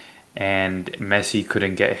 and Messi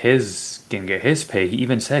couldn't get his pay.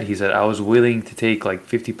 He said I was willing to take like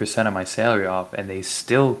 50% of my salary off, and they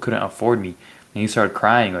still couldn't afford me. And he started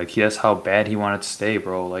crying like that's how bad he wanted to stay,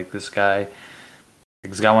 bro. Like this guy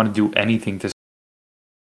wanted to do anything to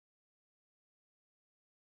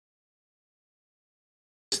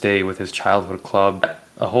stay with his childhood club.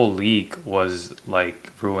 A whole league was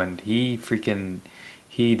like ruined. He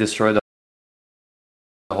destroyed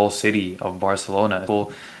the whole city of Barcelona.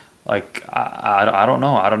 Well, like I don't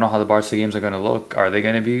know. I don't know how the Barca games are going to look. Are they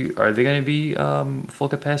going to be full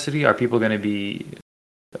capacity? Are people going to be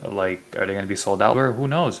are they going to be sold out? Or who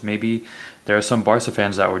knows? Maybe there are some Barca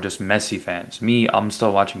fans that were just Messi fans. Me, I'm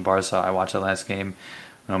still watching Barca. I watched the last game.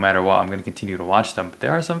 No matter what, I'm going to continue to watch them. But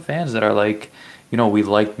there are some fans that are like, we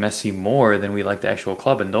like Messi more than we like the actual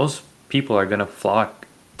club, and those people are going to flock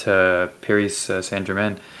to Paris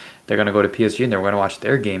Saint-Germain. They're going to go to PSG and they're going to watch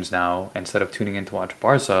their games now instead of tuning in to watch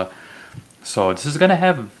Barca. So this is gonna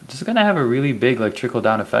have a really big like trickle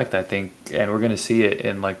down effect, I think, and we're gonna see it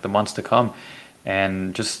in like the months to come.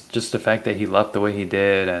 And just the fact that he left the way he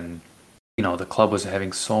did, and the club was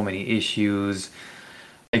having so many issues.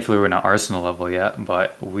 Thankfully, we're not Arsenal level yet,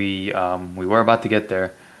 but we were about to get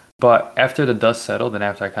there. But after the dust settled, and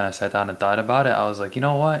after I kind of sat down and thought about it, I was like, you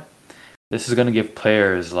know what? This is gonna give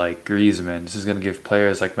players like Griezmann. This is gonna give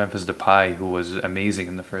players like Memphis Depay, who was amazing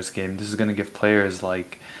in the first game. This is gonna give players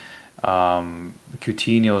like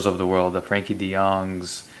Coutinho's of the world, the Frankie De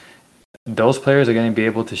Jongs. Those players are going to be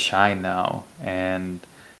able to shine now, and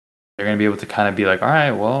they're going to be able to kind of be like, all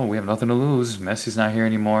right, well, we have nothing to lose. Messi's not here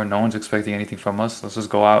anymore. No one's expecting anything from us. Let's just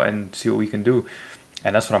go out and see what we can do.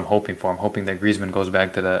 And that's what I'm hoping for. I'm hoping that Griezmann goes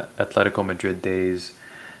back to the Atletico Madrid days,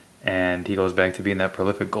 and he goes back to being that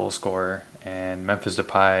prolific goal scorer. And Memphis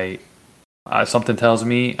Depay, something tells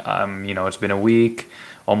me, it's been a week,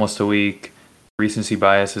 almost a week. Recency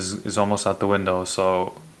bias is almost out the window.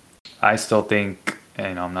 So I still think,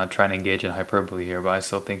 I'm not trying to engage in hyperbole here, but I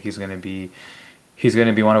still think he's going to be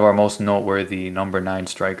one of our most noteworthy number 9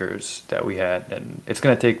 strikers that we had. And it's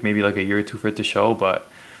going to take maybe like a year or two for it to show, but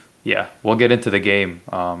yeah, we'll get into the game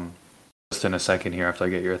just in a second here after I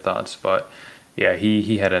get your thoughts. But yeah,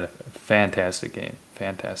 he had a fantastic game.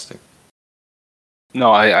 Fantastic.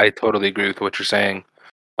 No, I totally agree with what you're saying.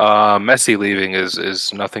 Messi leaving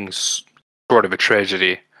is nothing short of a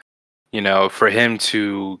tragedy. For him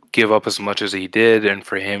to give up as much as he did, and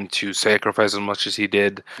for him to sacrifice as much as he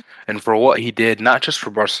did, and for what he did, not just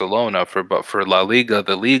for Barcelona, but for La Liga,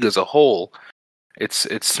 the league as a whole,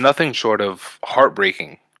 it's nothing short of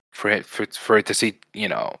heartbreaking for it to see,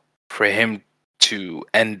 for him to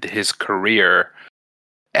end his career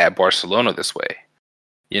at Barcelona this way.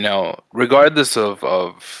 Regardless of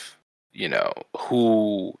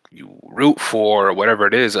who you root for or whatever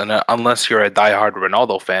it is, and unless you're a diehard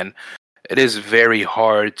Ronaldo fan, it is very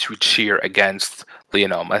hard to cheer against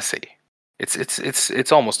Lionel Messi.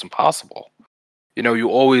 It's almost impossible. You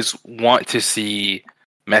always want to see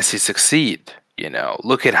Messi succeed.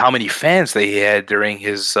 Look at how many fans they had during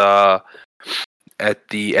his at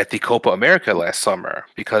the Copa America last summer,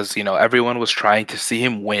 because everyone was trying to see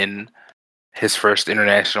him win his first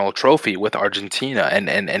international trophy with Argentina,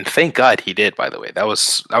 and thank God he did. By the way, that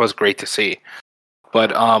was great to see.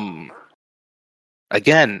 But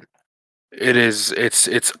again,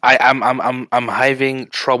 I'm having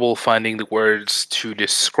trouble finding the words to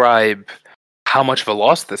describe how much of a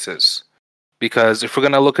loss this is, because if we're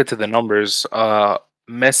gonna look into the numbers,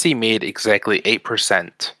 Messi made exactly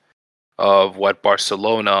 8% of what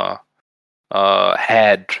Barcelona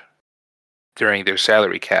had during their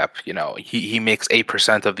salary cap. He makes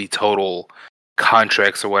 8% of the total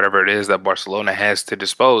contracts or whatever it is that Barcelona has to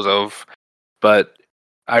dispose of. But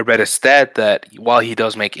I read a stat that while he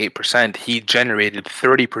does make 8%, he generated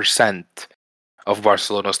 30% of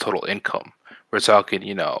Barcelona's total income. We're talking,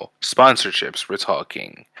 sponsorships. We're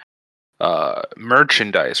talking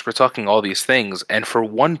merchandise. We're talking all these things. And for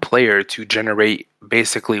one player to generate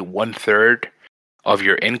basically 1/3 of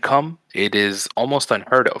your income, it is almost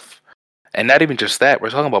unheard of. And not even just that, we're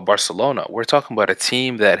talking about Barcelona. We're talking about a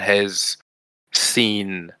team that has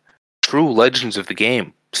seen true legends of the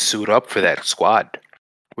game suit up for that squad.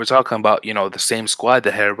 We're talking about, the same squad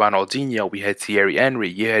that had Ronaldinho. We had Thierry Henry.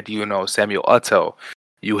 You had, Samuel Eto'o.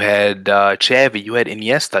 You had Xavi. You had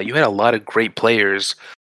Iniesta. You had a lot of great players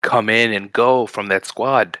come in and go from that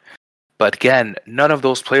squad. But again, none of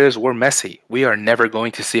those players were Messi. We are never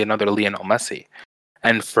going to see another Lionel Messi.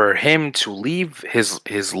 And for him to leave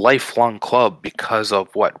his lifelong club because of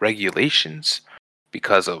what regulations,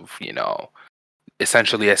 because of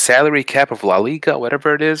essentially a salary cap of La Liga,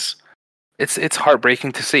 whatever it is, it's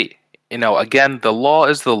heartbreaking to see. Again, the law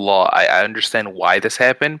is the law. I understand why this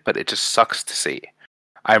happened, but it just sucks to see.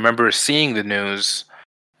 I remember seeing the news,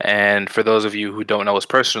 and for those of you who don't know us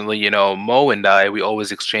personally, Mo and I, we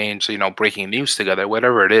always exchange breaking news together,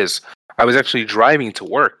 whatever it is. I was actually driving to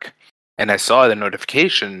work, and I saw the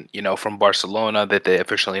notification, from Barcelona that they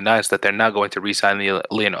officially announced that they're not going to re-sign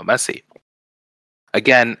Lionel Messi.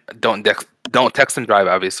 Again, don't text and drive,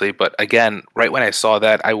 obviously, but again, right when I saw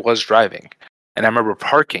that, I was driving, and I remember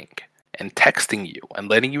parking and texting you and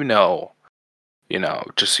letting you know,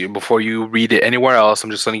 just before you read it anywhere else,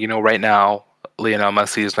 I'm just letting you know right now, Lionel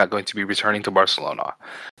Messi is not going to be returning to Barcelona.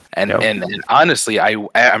 And Yep. and honestly, I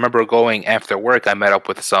remember going after work. I met up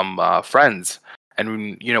with some friends,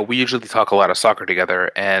 and we usually talk a lot of soccer together,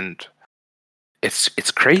 and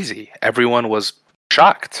it's crazy. Everyone was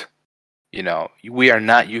shocked. We are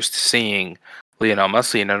not used to seeing Lionel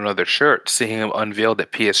Messi in another shirt. Seeing him unveiled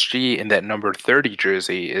at PSG in that number 30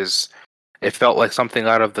 jersey it felt like something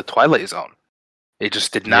out of the Twilight Zone. It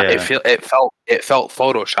just did not. Yeah. It felt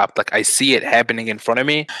photoshopped. Like I see it happening in front of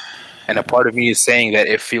me, and a part of me is saying that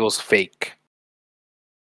it feels fake.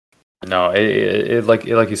 No, it like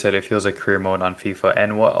you said, it feels like career mode on FIFA.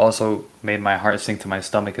 And what also made my heart sink to my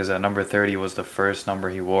stomach is that number 30 was the first number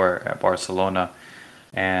he wore at Barcelona.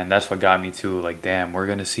 And that's what got me too. Like, damn, we're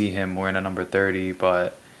gonna see him wearing a number 30,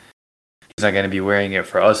 but not going to be wearing it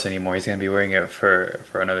for us anymore. He's going to be wearing it for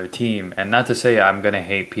another team. And not to say I'm going to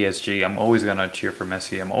hate PSG. I'm always going to cheer for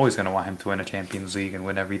Messi. I'm always going to want him to win a Champions League and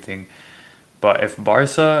win everything. But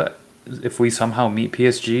if we somehow meet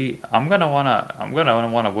PSG, I'm gonna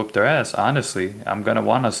wanna whoop their ass. Honestly, I'm gonna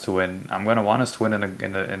want us to win. I'm gonna want us to win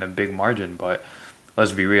in a big margin. But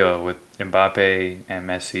let's be real, with Mbappe and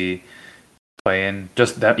Messi playing,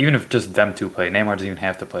 just that, even if just them two play, Neymar doesn't even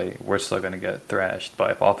have to play. We're still gonna get thrashed.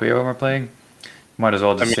 But if all three of them are playing, might as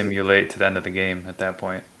well just simulate to the end of the game at that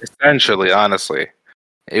point. Essentially, honestly,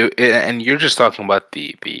 and you're just talking about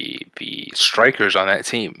the strikers on that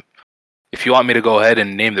team. If you want me to go ahead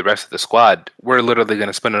and name the rest of the squad, we're literally going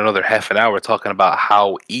to spend another half an hour talking about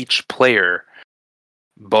how each player,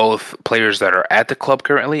 both players that are at the club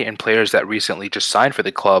currently and players that recently just signed for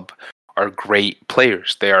the club, are great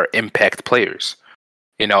players. They are impact players.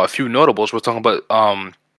 A few notables, we're talking about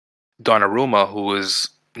Donnarumma, who was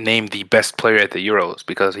named the best player at the Euros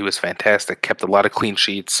because he was fantastic, kept a lot of clean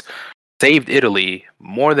sheets, saved Italy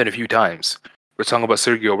more than a few times. We're talking about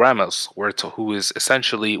Sergio Ramos, who is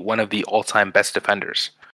essentially one of the all-time best defenders.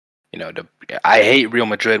 I hate Real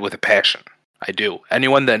Madrid with a passion. I do.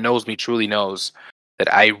 Anyone that knows me truly knows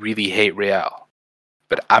that I really hate Real.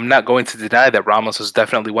 But I'm not going to deny that Ramos is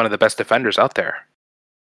definitely one of the best defenders out there,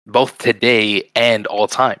 both today and all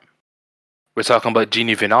time. We're talking about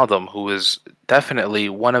Gini Wijnaldum, who is definitely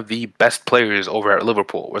one of the best players over at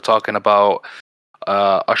Liverpool. We're talking about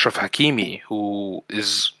Ashraf Hakimi, who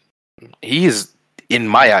is in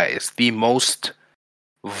my eyes the most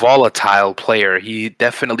volatile player. He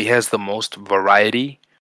definitely has the most variety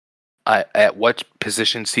at what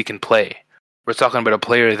positions he can play. We're talking about a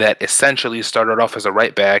player that essentially started off as a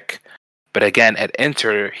right back, but again at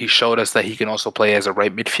Inter he showed us that he can also play as a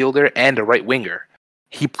right midfielder and a right winger.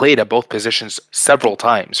 He played at both positions several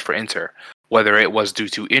times for Inter, whether it was due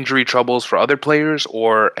to injury troubles for other players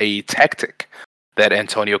or a tactic that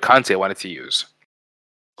Antonio Conte wanted to use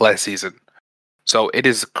last season. So it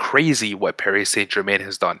is crazy what Paris Saint-Germain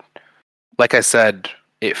has done. Like I said,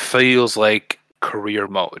 it feels like career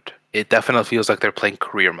mode. It definitely feels like they're playing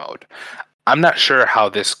career mode. I'm not sure how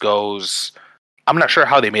this goes. I'm not sure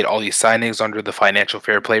how they made all these signings under the financial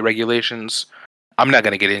fair play regulations. I'm not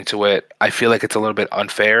going to get into it. I feel like it's a little bit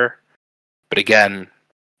unfair. But again,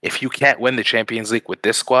 if you can't win the Champions League with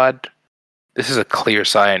this squad, this is a clear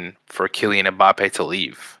sign for Kylian Mbappe to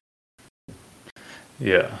leave.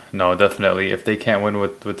 Yeah, no, definitely. If they can't win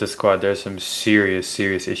with this squad, there's some serious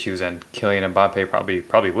issues, and Kylian Mbappe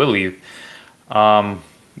probably will leave.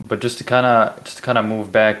 But just to kind of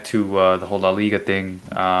move back to the whole La Liga thing,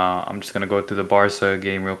 I'm just gonna go through the Barca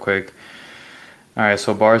game real quick. All right,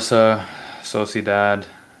 so Barca, Sociedad.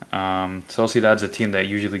 Sociedad's a team that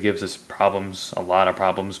usually gives us problems, a lot of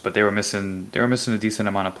problems, but they were missing a decent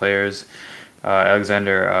amount of players.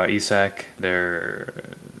 Alexander Isak, their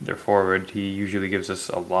forward, he usually gives us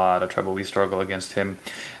a lot of trouble. We struggle against him.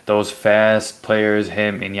 Those fast players,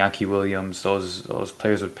 him, Iñaki Williams, those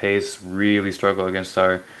players with pace really struggle against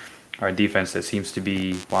our defense that seems to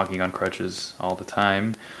be walking on crutches all the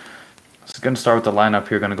time. So going to start with the lineup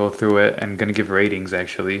here, going to go through it, and going to give ratings,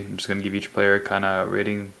 actually. I'm just going to give each player kind of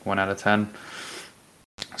rating 1 out of 10.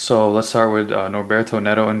 So let's start with Norberto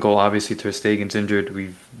Neto in goal. Obviously, Ter Stegen's injured.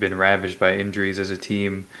 We've been ravaged by injuries as a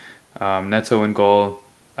team. Neto in goal.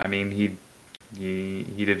 I mean, he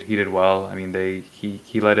did well. I mean,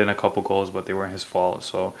 he let in a couple goals, but they weren't his fault.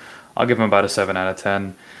 So I'll give him about a 7 out of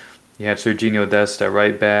 10. You had Serginho Dest at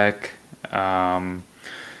right back.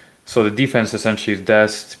 So the defense essentially is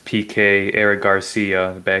Dest, PK, Eric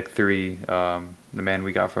Garcia, the back three. The man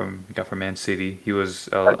we got from Man City. He was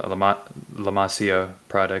a La Masia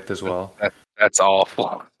product as well. That's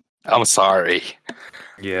awful. I'm sorry.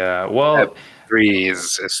 Yeah, well, three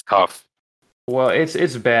is tough. Well,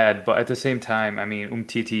 it's bad, but at the same time, I mean,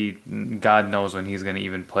 Umtiti, God knows when he's going to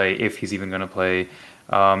even play, if he's even going to play.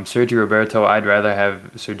 Sergio Roberto, I'd rather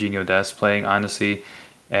have Serginho Dest playing, honestly,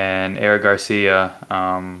 and Eric Garcia.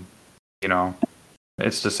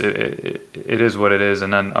 It's just it is what it is.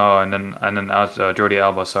 And then Jordi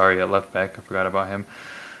Alba, sorry, at left back, I forgot about him.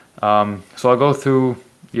 So I'll go through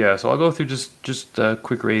just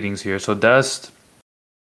quick ratings here. So Dest,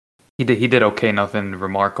 he did okay, nothing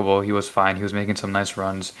remarkable. He was fine. He was making some nice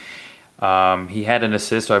runs. He had an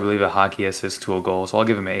assist, or I believe a hockey assist to a goal. So I'll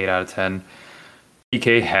give him an 8 out of 10.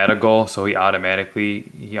 PK had a goal, so he automatically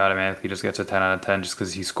just gets a 10 out of 10 just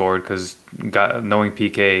because he scored. Because knowing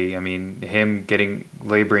PK, I mean, him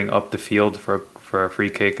laboring up the field for a free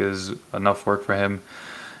kick is enough work for him.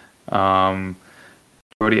 Jordi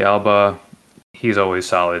Alba, he's always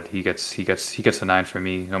solid. He gets a 9 for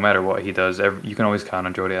me, no matter what he does. You can always count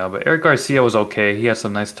on Jordi Alba. Eric Garcia was okay. He had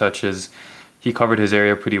some nice touches. He covered his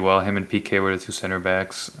area pretty well. Him and PK were the two center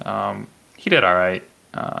backs. He did all right.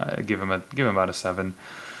 Give him about a 7. In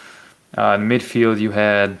midfield, you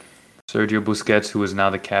had Sergio Busquets, who is now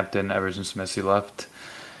the captain ever since Messi left.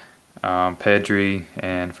 Pedri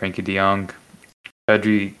and Frankie De Jong.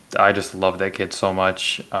 Pedri, I just love that kid so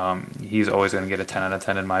much. He's always going to get a 10 out of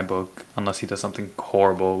 10 in my book, unless he does something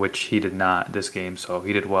horrible, which he did not this game. So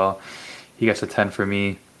he did well. He gets a 10 for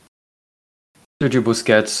me. Sergio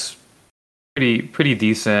Busquets, pretty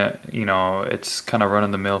decent. You know, it's kind of run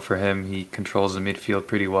of the mill for him. He controls the midfield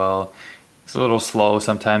pretty well. He's a little slow.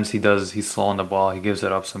 Sometimes he's slow on the ball. He gives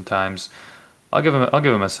it up sometimes. I'll give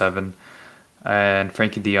him a 7. And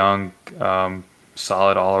Frankie De Jong,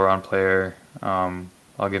 solid all around player.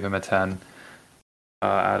 I'll give him a 10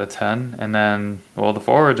 out of 10. And then, well, the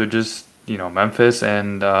forwards are just, Memphis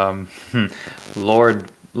and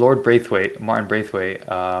Lord Braithwaite, Martin Braithwaite,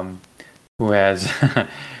 who has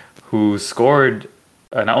who scored.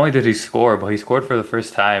 Not only did he score, but he scored for the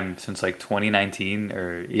first time since like 2019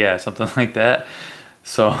 or something like that.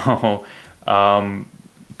 So,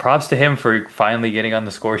 props to him for finally getting on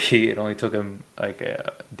the score sheet. It only took him like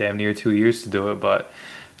damn near 2 years to do it, but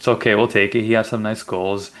it's okay. We'll take it. He has some nice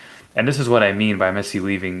goals. And this is what I mean by Messi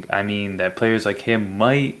leaving. I mean that players like him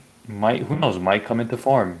might who knows, might come into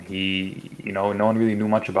form. No one really knew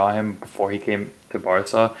much about him before he came to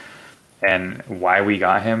Barca and why we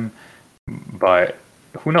got him. But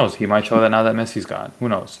who knows? He might show that now that Messi's gone. Who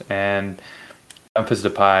knows? And Memphis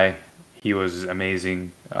Depay, he was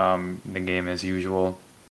amazing in the game as usual.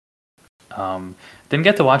 Didn't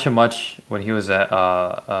get to watch him much when he was at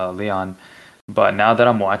Lyon, but now that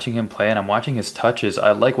I'm watching him play and I'm watching his touches,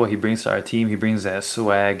 I like what he brings to our team. He brings that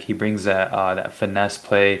swag. He brings that finesse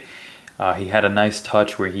play. He had a nice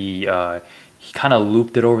touch where he kind of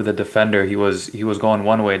looped it over the defender. He was going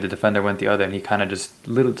one way, the defender went the other, and he kind of just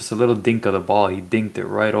a little dink of the ball. He dinked it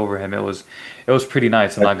right over him. It was pretty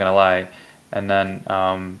nice. I'm not gonna lie. And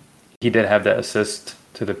then he did have that assist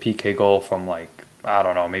to the PK goal from like, I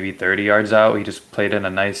don't know, maybe 30 yards out. He just played in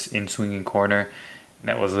a nice in-swinging corner,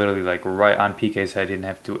 and it was literally like right on PK's head. He didn't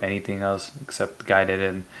have to do anything else except guide it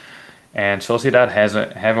in. And Sociedad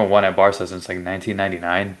haven't won at Barca since like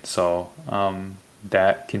 1999, so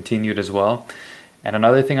that continued as well. And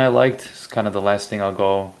another thing I liked is kind of the last thing I'll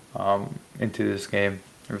go into this game,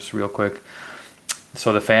 just real quick.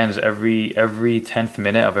 So the fans, every 10th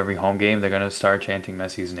minute of every home game, they're gonna start chanting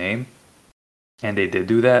Messi's name, and they did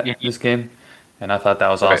do that this game. And I thought that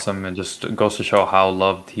was awesome, and just goes to show how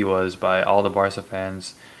loved he was by all the Barca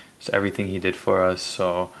fans, just everything he did for us.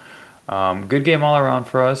 So, good game all around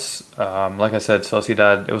for us. Like I said,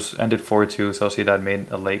 Sociedad, ended 4-2. Sociedad made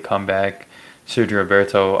a late comeback. Sergio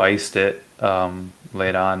Roberto iced it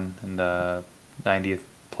late on in the 90th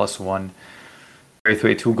 +1.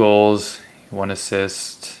 Braithwaite 2 goals, 1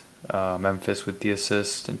 assist. Memphis with the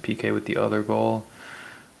assist, and PK with the other goal.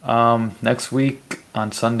 Next week on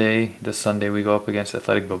this Sunday, we go up against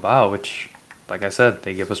Athletic Bilbao, which, like I said,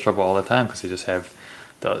 they give us trouble all the time because they just have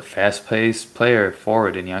the fast-paced player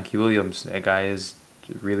forward in Yankee Williams. That guy is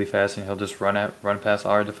really fast, and he'll just run past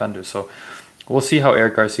our defenders. So we'll see how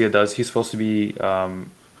Eric Garcia does. He's supposed to be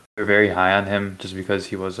we're very high on him just because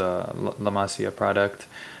he was a La Masia product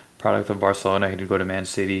of Barcelona. He did go to Man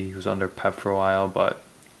City. He was under Pep for a while, but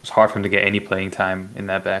it was hard for him to get any playing time in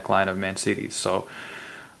that back line of Man City. So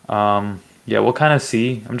we'll kind of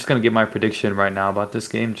see. I'm just going to give my prediction right now about this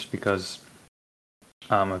game just because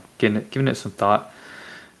I've given it some thought.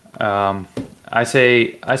 I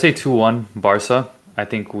say 2-1 Barca. I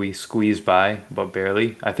think we squeeze by, but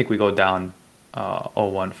barely. I think we go down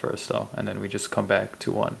 0-1 first, though, and then we just come back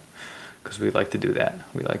 2-1 because we like to do that.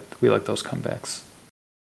 We like those comebacks.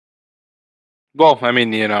 Well, I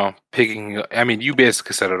mean, you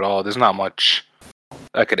basically said it all. There's not much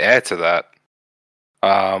I could add to that.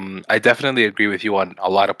 I definitely agree with you on a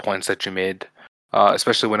lot of points that you made,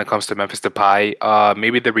 especially when it comes to Memphis Depay.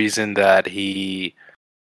 Maybe the reason that he's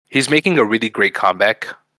making a really great comeback,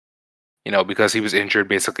 because he was injured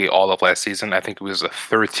basically all of last season. I think it was a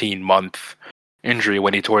 13-month injury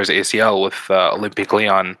when he tore his ACL with Olympique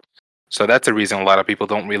Lyon. So that's the reason a lot of people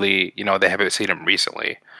don't really, they haven't seen him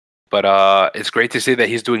recently. But it's great to see that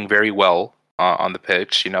he's doing very well on the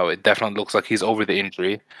pitch. It definitely looks like he's over the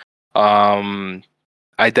injury.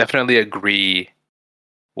 I definitely agree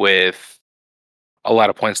with a lot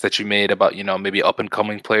of points that you made about, maybe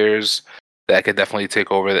up-and-coming players that could definitely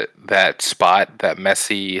take over that spot that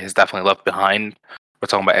Messi has definitely left behind. We're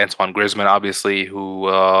talking about Antoine Griezmann, obviously, who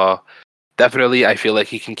definitely, I feel like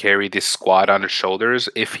he can carry this squad on his shoulders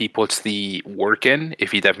if he puts the work in.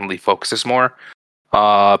 If he definitely focuses more.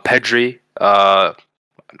 Pedri,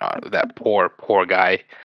 that poor guy,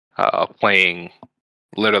 playing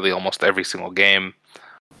literally almost every single game.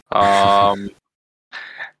 Um,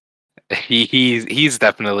 he's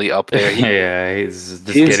definitely up there. Yeah, he's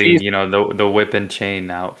just getting, He's you know, the whip and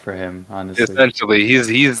chain out for him, honestly. essentially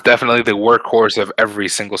he's definitely the workhorse of every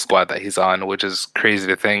single squad that he's on, which is crazy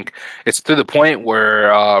to think. It's to the point where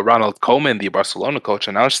Ronald Koeman, the Barcelona coach,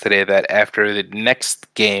 announced today that after the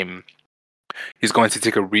next game, he's going to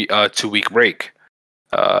take a 2-week break.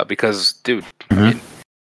 Because, dude, I Mhm. mean,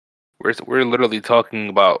 we're literally talking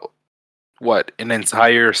about what, an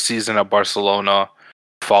entire season of Barcelona,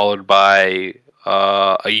 followed by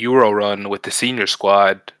a Euro run with the senior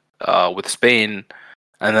squad with Spain,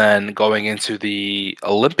 and then going into the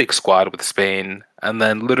Olympic squad with Spain, and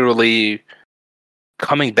then literally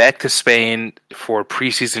coming back to Spain for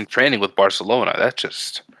preseason training with Barcelona. That's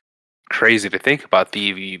just crazy to think about.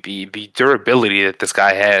 The durability that this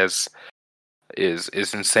guy has is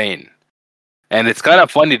insane. And it's kind of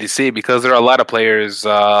funny to see because there are a lot of players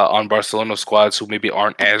on Barcelona squads who maybe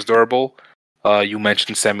aren't as durable. You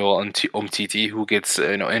mentioned Samuel Umtiti, who gets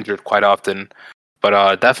injured quite often,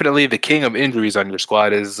 but definitely the king of injuries on your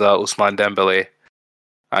squad is Ousmane Dembele.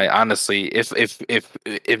 I honestly, if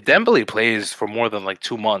Dembele plays for more than like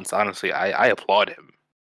 2 months, honestly, I applaud him.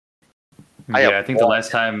 I Yeah, applaud. I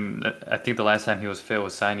think the last time he was fit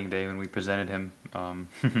was signing day when we presented him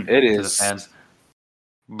It to the is fans.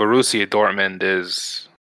 Borussia Dortmund is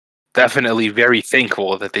definitely very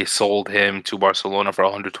thankful that they sold him to Barcelona for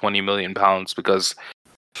 120 million pounds because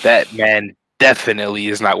that man definitely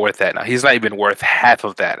is not worth that now. He's not even worth half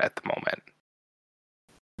of that at the moment.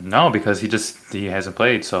 No, because he hasn't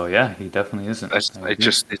played, so yeah, he definitely isn't. That's I agree.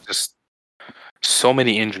 it's just so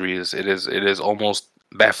many injuries. It is almost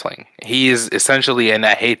baffling. He is essentially, and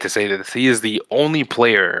I hate to say this, he is the only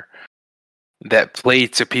player that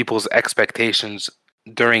played to people's expectations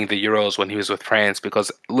during the Euros when he was with France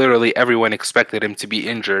because literally everyone expected him to be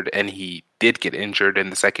injured and he did get injured in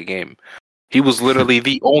the second game. He was literally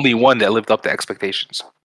the only one that lived up to expectations.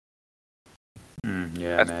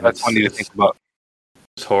 Yeah, That's man, that's funny to think about.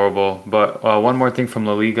 it's horrible. But one more thing from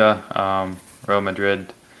La Liga, Real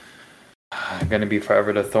Madrid, going to be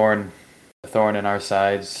forever the thorn in our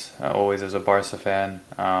sides. Always as a Barca fan.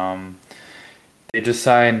 They just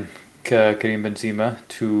signed Karim Benzema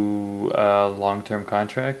to a long-term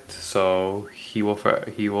contract, so he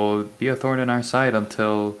will be a thorn in our side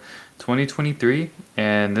until 2023.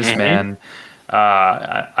 And this Hmm. man,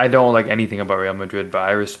 I don't like anything about Real Madrid, but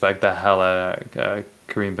I respect the hell out of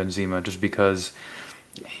Karim Benzema just because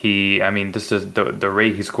I mean, this is the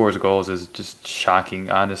rate he scores goals is just shocking.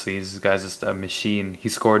 Honestly, this guy's just a machine. He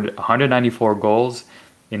scored 194 goals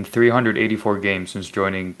in 384 games since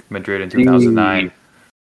joining Madrid in 2009.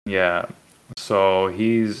 Yeah. So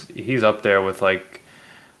he's up there with like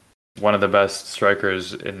one of the best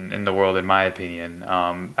strikers in the world in my opinion.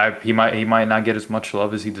 He might not get as much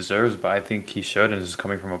love as he deserves, but I think he should, and this is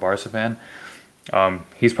coming from a Barca fan.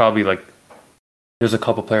 He's probably like there's a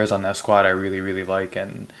couple players on that squad I really like,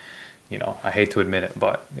 and you know, I hate to admit it,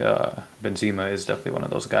 but Benzema is definitely one of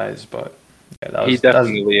those guys. But yeah, He that was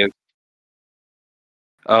definitely is.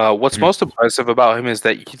 What's most impressive about him is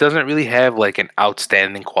that he doesn't really have like an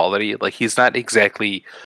outstanding quality. Like he's not exactly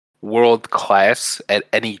world class at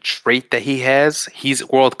any trait that he has. He's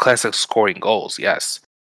world class at scoring goals, yes.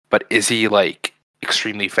 But is he like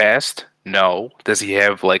extremely fast? No. Does he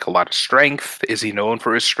have like a lot of strength? Is he known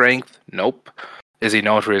for his strength? Nope. Is he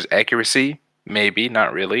known for his accuracy? Maybe,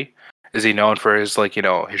 not really. Is he known for his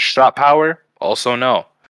his shot power? Also no.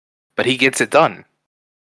 But he gets it done.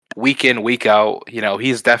 Week in, week out,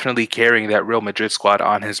 he's definitely carrying that Real Madrid squad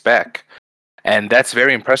on his back. And that's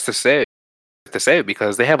very impressive to say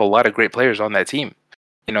because they have a lot of great players on that team.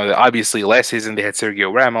 Obviously last season they had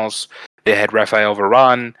Sergio Ramos, they had Rafael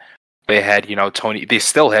Varane, they had Tony. They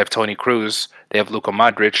still have Tony Cruz. They have Luka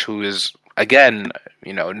Modric, who is again,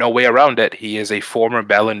 no way around it. He is a former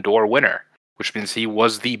Ballon d'Or winner, which means he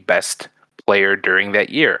was the best player during that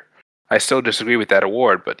year. I still disagree with that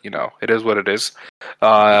award, but it is what it is.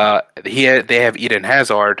 They have Eden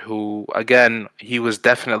Hazard, who again he was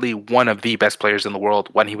definitely one of the best players in the world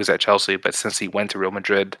when he was at Chelsea, but since he went to Real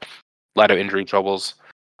Madrid, a lot of injury troubles.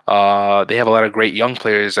 They have a lot of great young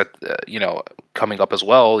players that coming up as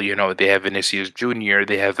well. They have Vinicius Junior,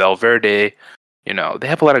 they have Valverde. They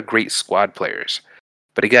have a lot of great squad players.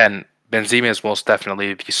 But again, Benzema is most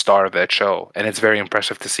definitely the star of that show, and it's very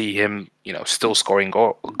impressive to see him, still scoring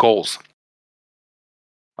goals.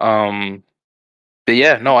 Um, but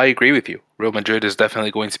yeah, no, I agree with you. Real Madrid is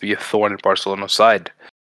definitely going to be a thorn in Barcelona's side.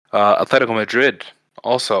 Atletico Madrid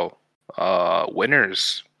also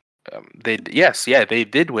winners. They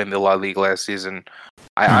did win the La Liga last season.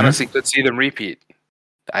 I honestly could see them repeat.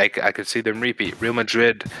 I could see them repeat. Real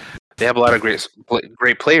Madrid, they have a lot of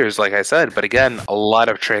great players, like I said, but again, a lot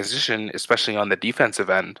of transition, especially on the defensive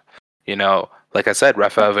end. Like I said,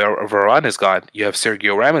 Rafael Varane is gone. You have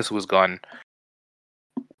Sergio Ramos who is gone.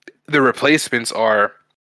 The replacements are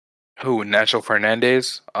who? Nacho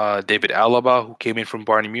Fernandez, David Alaba, who came in from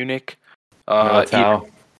Bayern Munich, Militao.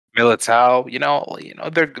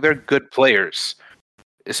 Militao. They're good players,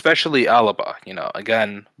 especially Alaba.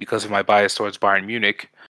 Again, because of my bias towards Bayern Munich.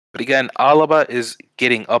 But again, Alaba is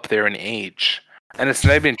getting up there in age. And it's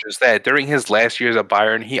not even just that. During his last years at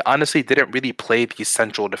Bayern, he honestly didn't really play the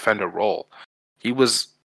central defender role. He was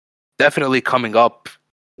definitely coming up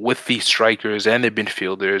with the strikers and the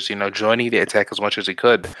midfielders, joining the attack as much as he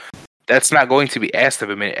could. That's not going to be asked of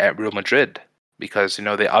him at Real Madrid because,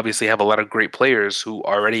 they obviously have a lot of great players who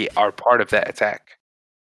already are part of that attack.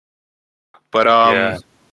 But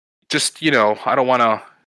just, I don't want to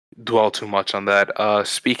dwell too much on that.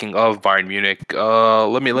 Speaking of Bayern Munich,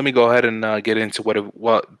 let me go ahead and get into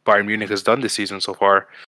what Bayern Munich has done this season so far.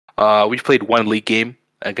 We've played one league game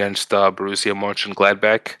against Borussia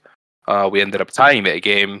Mönchengladbach. We ended up tying that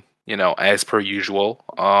game, as per usual.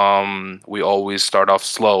 We always start off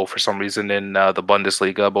slow for some reason in the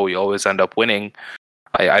Bundesliga, but we always end up winning.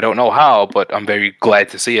 I don't know how, but I'm very glad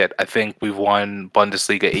to see it. I think we've won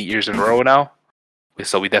Bundesliga 8 years in a row now,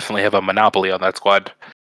 so we definitely have a monopoly on that squad.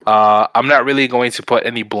 I'm not really going to put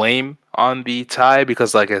any blame on the tie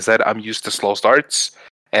because, like I said, I'm used to slow starts,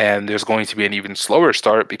 and there's going to be an even slower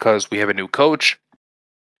start because we have a new coach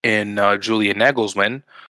in Julian Nagelsmann,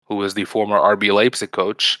 who is the former RB Leipzig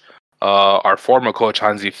coach. Our former coach,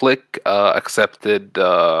 Hansi Flick, accepted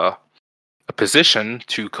a position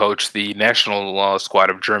to coach the national squad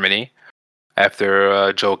of Germany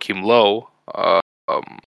after Joachim Low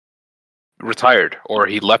retired, or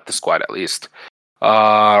he left the squad at least.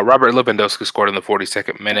 Robert Lewandowski scored in the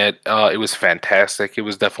 42nd minute. It was fantastic. It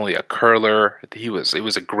was definitely a curler. It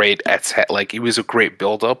was a great he was a great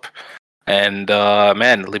build up. And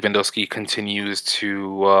man, Lewandowski continues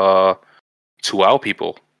to wow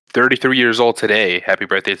people. 33 years old today. Happy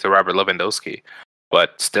birthday to Robert Lewandowski.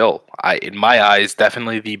 But still, in my eyes,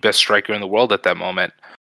 definitely the best striker in the world at that moment.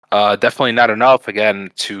 Definitely not enough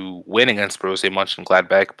again to win against Borussia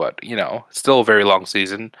Mönchengladbach, but still a very long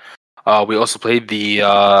season. We also played the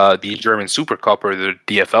German Super Cup or the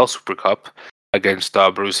DFL Super Cup against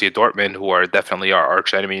Borussia Dortmund, who are definitely our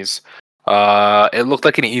arch enemies. It looked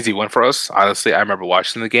like an easy win for us. Honestly, I remember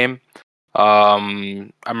watching the game. I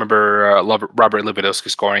remember Robert Lewandowski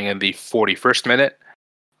scoring in the 41st minute.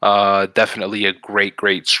 Definitely a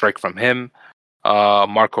great strike from him.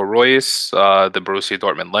 Marco Reus, the Borussia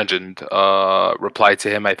Dortmund legend, replied to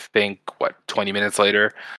him, I think, 20 minutes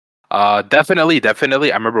later. Definitely.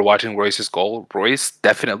 I remember watching Reus's goal. Reus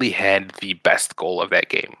definitely had the best goal of that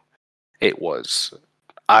game. It was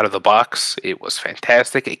out of the box. It was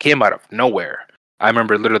fantastic. It came out of nowhere. I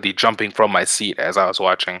remember literally jumping from my seat as I was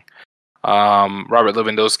watching. Robert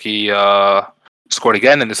Lewandowski scored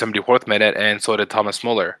again in the 74th minute, and so did Thomas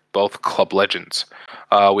Muller, both club legends.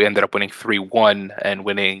 We ended up winning 3-1 and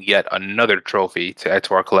winning yet another trophy to add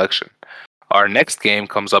to our collection. Our next game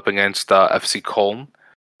comes up against FC Köln,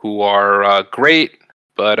 who are great,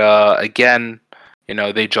 but again,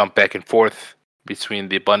 they jump back and forth between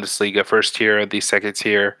the Bundesliga first tier and the second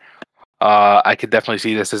tier. I could definitely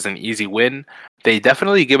see this as an easy win. They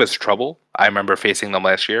definitely give us trouble. I remember facing them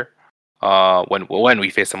last year. When we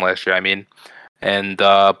faced them last year, I mean. And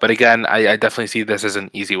but again, I definitely see this as an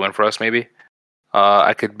easy win for us. Maybe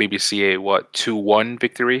I could maybe see a 2-1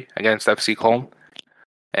 victory against FC Köln.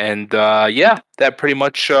 And yeah, that pretty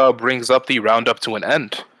much brings up the roundup to an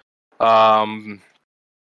end. You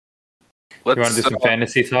want to do some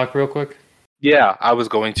fantasy talk real quick? Yeah, I was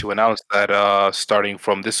going to announce that starting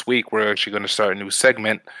from this week, we're actually going to start a new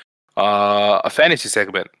segment, a fantasy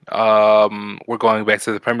segment. We're going back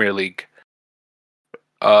to the Premier League.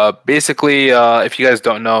 Basically, if you guys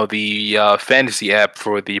don't know, the fantasy app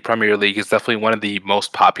for the Premier League is definitely one of the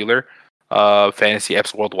most popular fantasy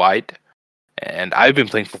apps worldwide. And I've been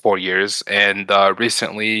playing for 4 years, and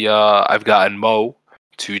recently I've gotten Mo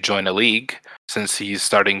to join a league since he's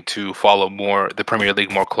starting to follow the Premier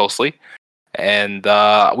League more closely. And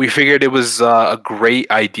we figured it was a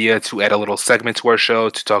great idea to add a little segment to our show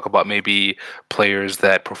to talk about maybe players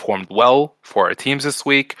that performed well for our teams this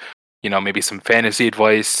week. Maybe some fantasy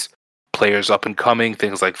advice, players up and coming,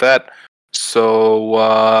 things like that.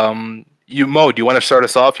 So Mo, do you want to start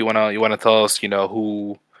us off? You want to tell us,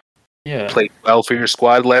 who Yeah. played well for your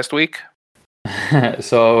squad last week?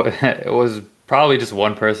 So it was probably just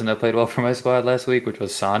one person that played well for my squad last week, which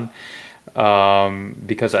was Son.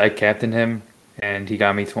 Because I captained him and he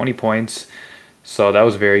got me 20 points. So that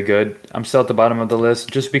was very good. I'm still at the bottom of the list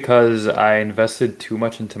just because I invested too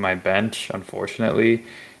much into my bench, unfortunately.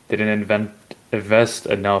 Didn't invest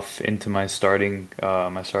enough into my starting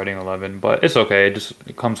 11, but it's okay.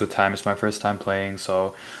 It comes with time. It's my first time playing,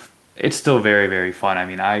 so it's still very, very fun. I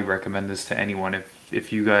mean, I recommend this to anyone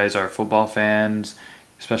if you guys are football fans,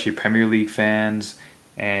 especially Premier League fans,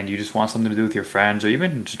 and you just want something to do with your friends, or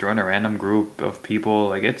even just join a random group of people.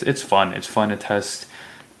 Like it's fun. It's fun to test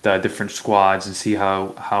the different squads and see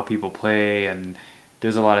how people play, and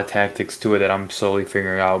there's a lot of tactics to it that I'm slowly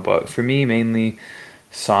figuring out. But for me, mainly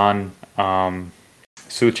Son,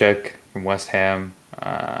 Suchek from West Ham.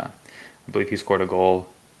 I believe he scored a goal,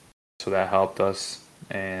 so that helped us.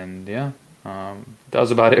 And yeah, that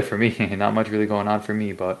was about it for me. Not much really going on for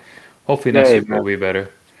me, but hopefully next Hey, week man. will be better.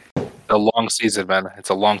 A long season, man. It's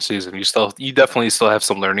a long season. You definitely still have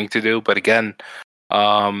some learning to do, but again,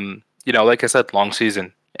 like I said, long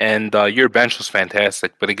season. And your bench was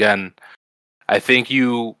fantastic, but again, I think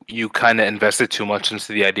you kind of invested too much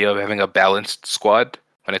into the idea of having a balanced squad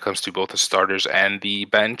when it comes to both the starters and the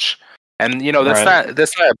bench. And that's Right. not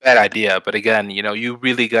a bad idea, but again, you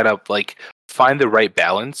really gotta like find the right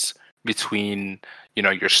balance between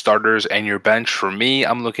your starters and your bench. For me,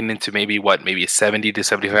 I'm looking into maybe 70 to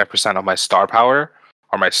 75% of my star power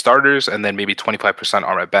are my starters, and then maybe 25%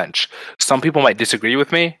 are my bench. Some people might disagree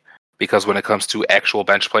with me, because when it comes to actual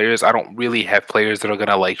bench players, I don't really have players that are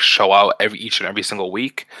gonna like show out each and every single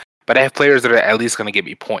week, but I have players that are at least gonna give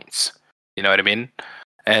me points. You know what I mean?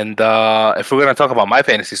 And if we're gonna talk about my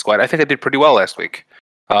fantasy squad, I think I did pretty well last week.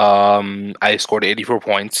 I scored 84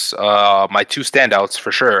 points. My two standouts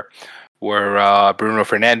for sure were Bruno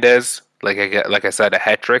Fernandes, like I said, a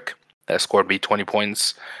hat trick that scored me 20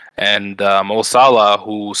 points, and Mo Salah,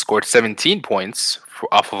 who scored 17 points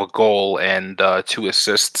off of a goal and two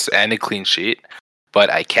assists and a clean sheet.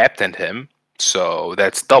 But I captained him, so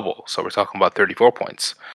that's double. So we're talking about 34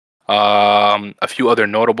 points. A few other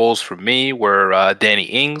notables for me were Danny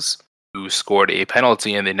Ings, who scored a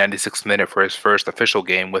penalty in the 96th minute for his first official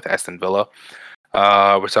game with Aston Villa.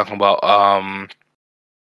 We're talking about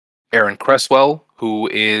Aaron Cresswell, who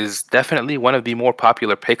is definitely one of the more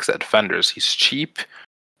popular picks at defenders. He's cheap.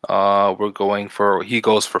 He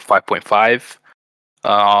goes for 5.5.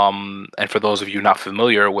 And for those of you not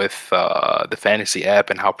familiar with the fantasy app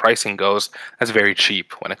and how pricing goes, that's very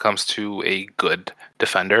cheap when it comes to a good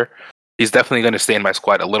defender. He's definitely going to stay in my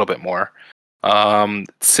squad a little bit more.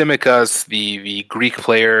 Tsimikas, the Greek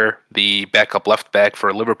player, the backup left back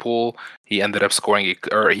for Liverpool, he ended up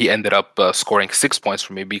scoring 6 points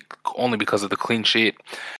for me, only because of the clean sheet.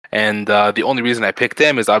 And the only reason I picked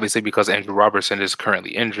him is obviously because Andrew Robertson is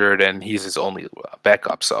currently injured and he's his only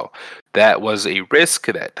backup. So that was a risk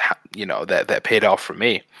that paid off for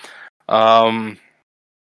me.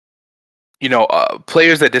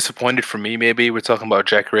 Players that disappointed for me, maybe we're talking about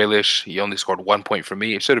Jack Grealish. He only scored 1 point for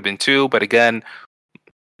me. It should have been two, but again,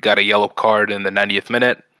 got a yellow card in the 90th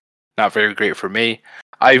minute. Not very great for me.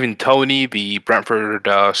 Ivan Toney, the Brentford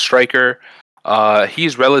striker,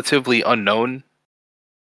 he's relatively unknown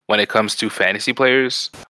when it comes to fantasy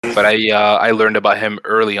players, but I learned about him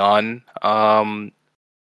early on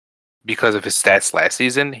because of his stats last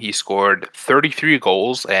season. He scored 33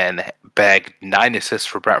 goals and bagged 9 assists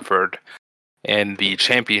for Brentford in the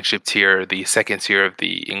championship tier, the second tier of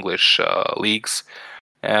the English leagues,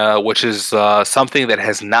 which is something that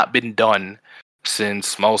has not been done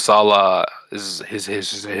since Mo Salah is his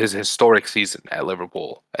historic season at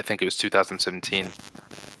Liverpool. I think it was 2017.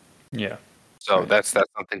 Yeah. So Right. that's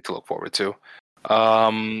something to look forward to. Do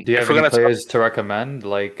you If have we're any gonna talk, players to recommend?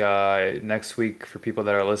 Like next week for people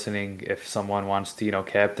that are listening, if someone wants to,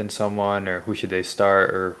 captain someone, or who should they start,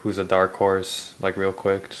 or who's a dark horse? Like real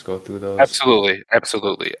quick, just go through those.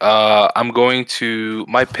 absolutely. I'm going to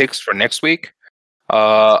my picks for next week.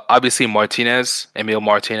 Obviously Emil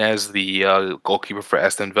Martinez, the goalkeeper for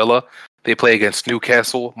Aston Villa. They play against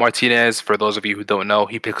Newcastle. Martinez, for those of you who don't know,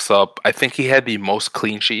 he picks up. I think he had the most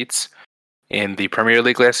clean sheets in the Premier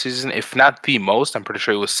League last season, if not the most. I'm pretty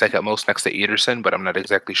sure it was second most next to Ederson, but I'm not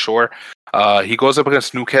exactly sure. He goes up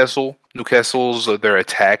against Newcastle. Newcastle's their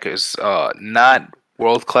attack is not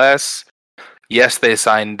world class. Yes, they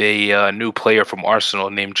signed a new player from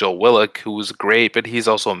Arsenal named Joe Willock, who's great, but he's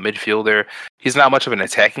also a midfielder. He's not much of an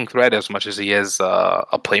attacking threat as much as he is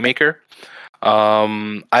a playmaker.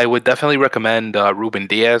 I would definitely recommend Ruben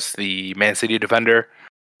Diaz, the Man City defender.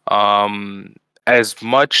 As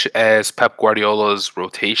much as Pep Guardiola's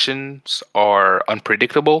rotations are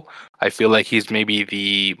unpredictable, I feel like he's maybe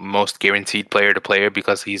the most guaranteed player to play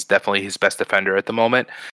because he's definitely his best defender at the moment.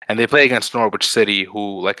 And they play against Norwich City,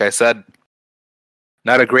 who, like I said,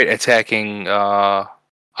 not a great attacking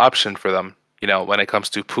option for them. When it comes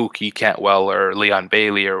to Pookie, Cantwell, or Leon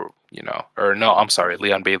Bailey, or no, I'm sorry,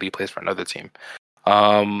 Leon Bailey plays for another team.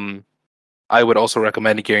 I would also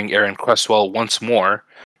recommend getting Aaron Cresswell once more.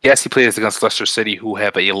 Yes, he plays against Leicester City, who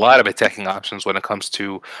have a lot of attacking options when it comes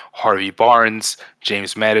to Harvey Barnes,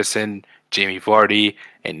 James Maddison, Jamie Vardy,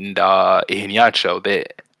 and Iheanacho.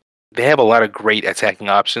 They have a lot of great attacking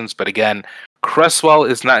options, but again, Cresswell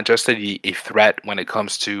is not just a threat when it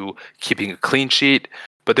comes to keeping a clean sheet,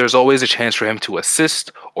 but there's always a chance for him to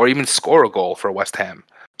assist or even score a goal for West Ham.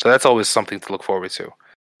 So that's always something to look forward to.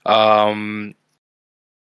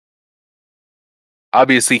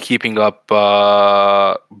 Obviously, keeping up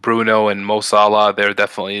Bruno and Mo Salah, they're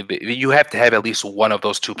definitely you have to have at least one of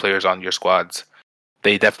those two players on your squads.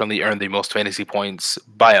 They definitely earn the most fantasy points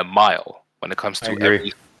by a mile when it comes I to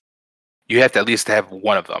agree. you have to at least have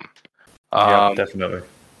one of them. Yeah, definitely.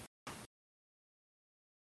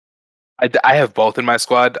 I have both in my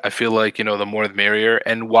squad. I feel like, the more the merrier.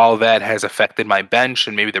 And while that has affected my bench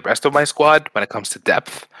and maybe the rest of my squad when it comes to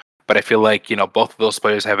depth, but I feel like, both of those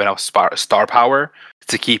players have enough star power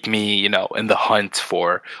to keep me, in the hunt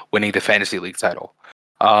for winning the fantasy league title.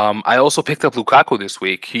 I also picked up Lukaku this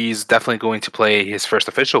week. He's definitely going to play his first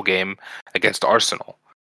official game against Arsenal.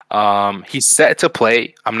 He's set to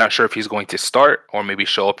play. I'm not sure if he's going to start or maybe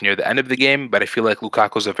show up near the end of the game, but I feel like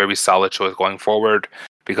Lukaku's a very solid choice going forward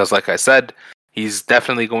because, like I said, he's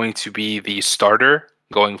definitely going to be the starter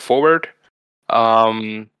going forward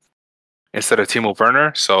instead of Timo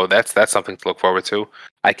Werner. So that's something to look forward to.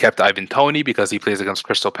 I kept Ivan Toney because he plays against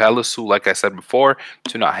Crystal Palace, who, like I said before,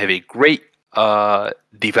 do not have a great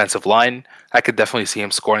defensive line. I could definitely see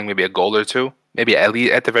him scoring maybe a goal or two, maybe at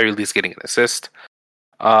the very least getting an assist.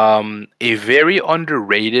 A very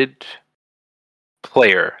underrated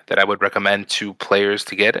player that I would recommend to players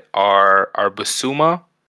to get are Basuma,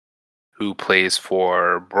 who plays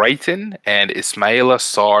for Brighton, and Ismaila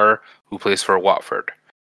Sarr, who plays for Watford.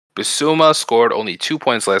 Basuma scored only 2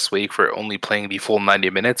 points last week for only playing the full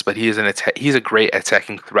 90 minutes, but he's a great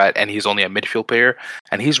attacking threat, and he's only a midfield player,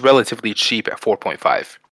 and he's relatively cheap at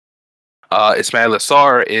 4.5. Ismail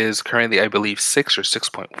Sarr is currently, I believe, 6 or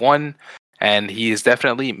 6.1, and he is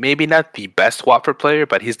definitely maybe not the best Watford player,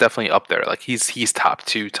 but he's definitely up there. Like he's top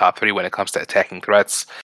 2, top 3 when it comes to attacking threats.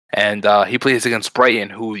 And he plays against Brighton,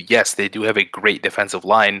 who, yes, they do have a great defensive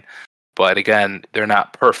line, but again, they're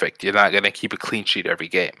not perfect. You're not going to keep a clean sheet every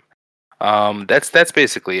game. That's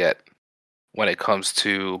basically it when it comes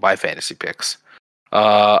to my fantasy picks.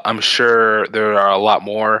 I'm sure there are a lot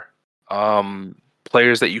more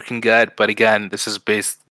players that you can get, but again, this is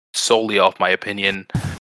based solely off my opinion.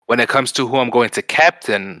 When it comes to who I'm going to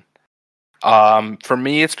captain, for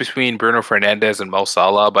me, it's between Bruno Fernandes and Mo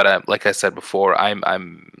Salah. But like I said before,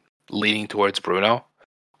 I'm leaning towards Bruno,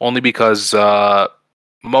 only because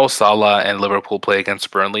Mo Salah and Liverpool play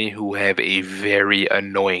against Burnley, who have a very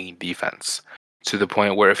annoying defense. To the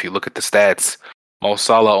point where, if you look at the stats, Mo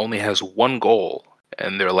Salah only has 1 goal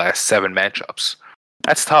in their last 7 matchups.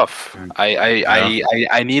 That's tough.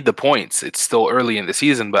 I need the points. It's still early in the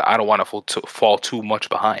season, but I don't want to fall too much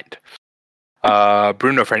behind.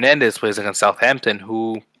 Bruno Fernandes plays against Southampton,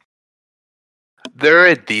 who they're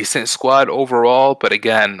a decent squad overall, but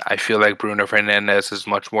again, I feel like Bruno Fernandes is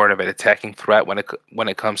much more of an attacking threat when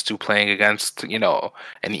it comes to playing against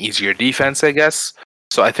an easier defense, I guess.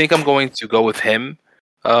 So I think I'm going to go with him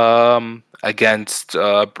against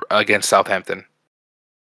Southampton.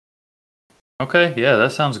 Okay, yeah,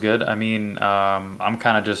 that sounds good. I mean, I'm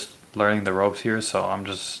kind of just learning the ropes here, so I'm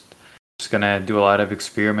just gonna do a lot of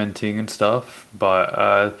experimenting and stuff. But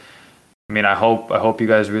I mean, I hope you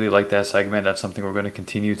guys really like that segment. That's something we're going to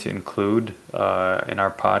continue to include in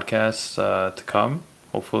our podcasts to come,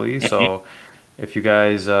 hopefully. So if you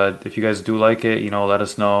guys do like it, let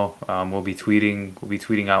us know. We'll be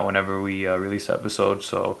tweeting out whenever we release episodes.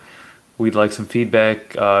 So we'd like some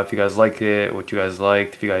feedback. If you guys liked it, what you guys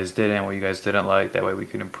liked, if you guys didn't, what you guys didn't like. That way we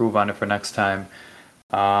can improve on it for next time.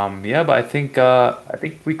 Yeah, but I think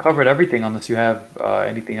we covered everything. Unless you have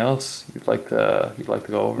anything else you'd like to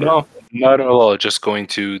go over. No, not at all. Just going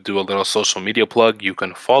to do a little social media plug. You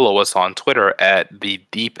can follow us on Twitter at the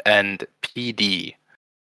Deep End PD.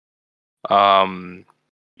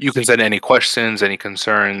 You can send any questions, any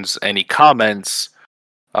concerns, any comments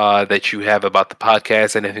that you have about the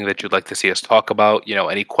podcast, anything that you'd like to see us talk about,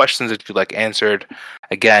 any questions that you'd like answered.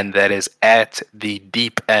 Again, that is at the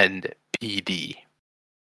Deep End PD.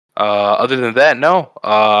 Other than that, no.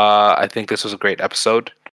 I think this was a great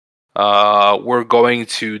episode. We're going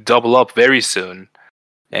to double up very soon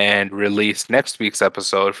and release next week's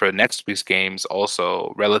episode for next week's games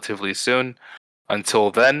also relatively soon.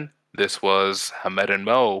 Until then, this was Hamed and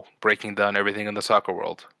Moe breaking down everything in the soccer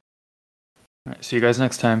world. All right, see you guys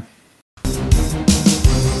next time.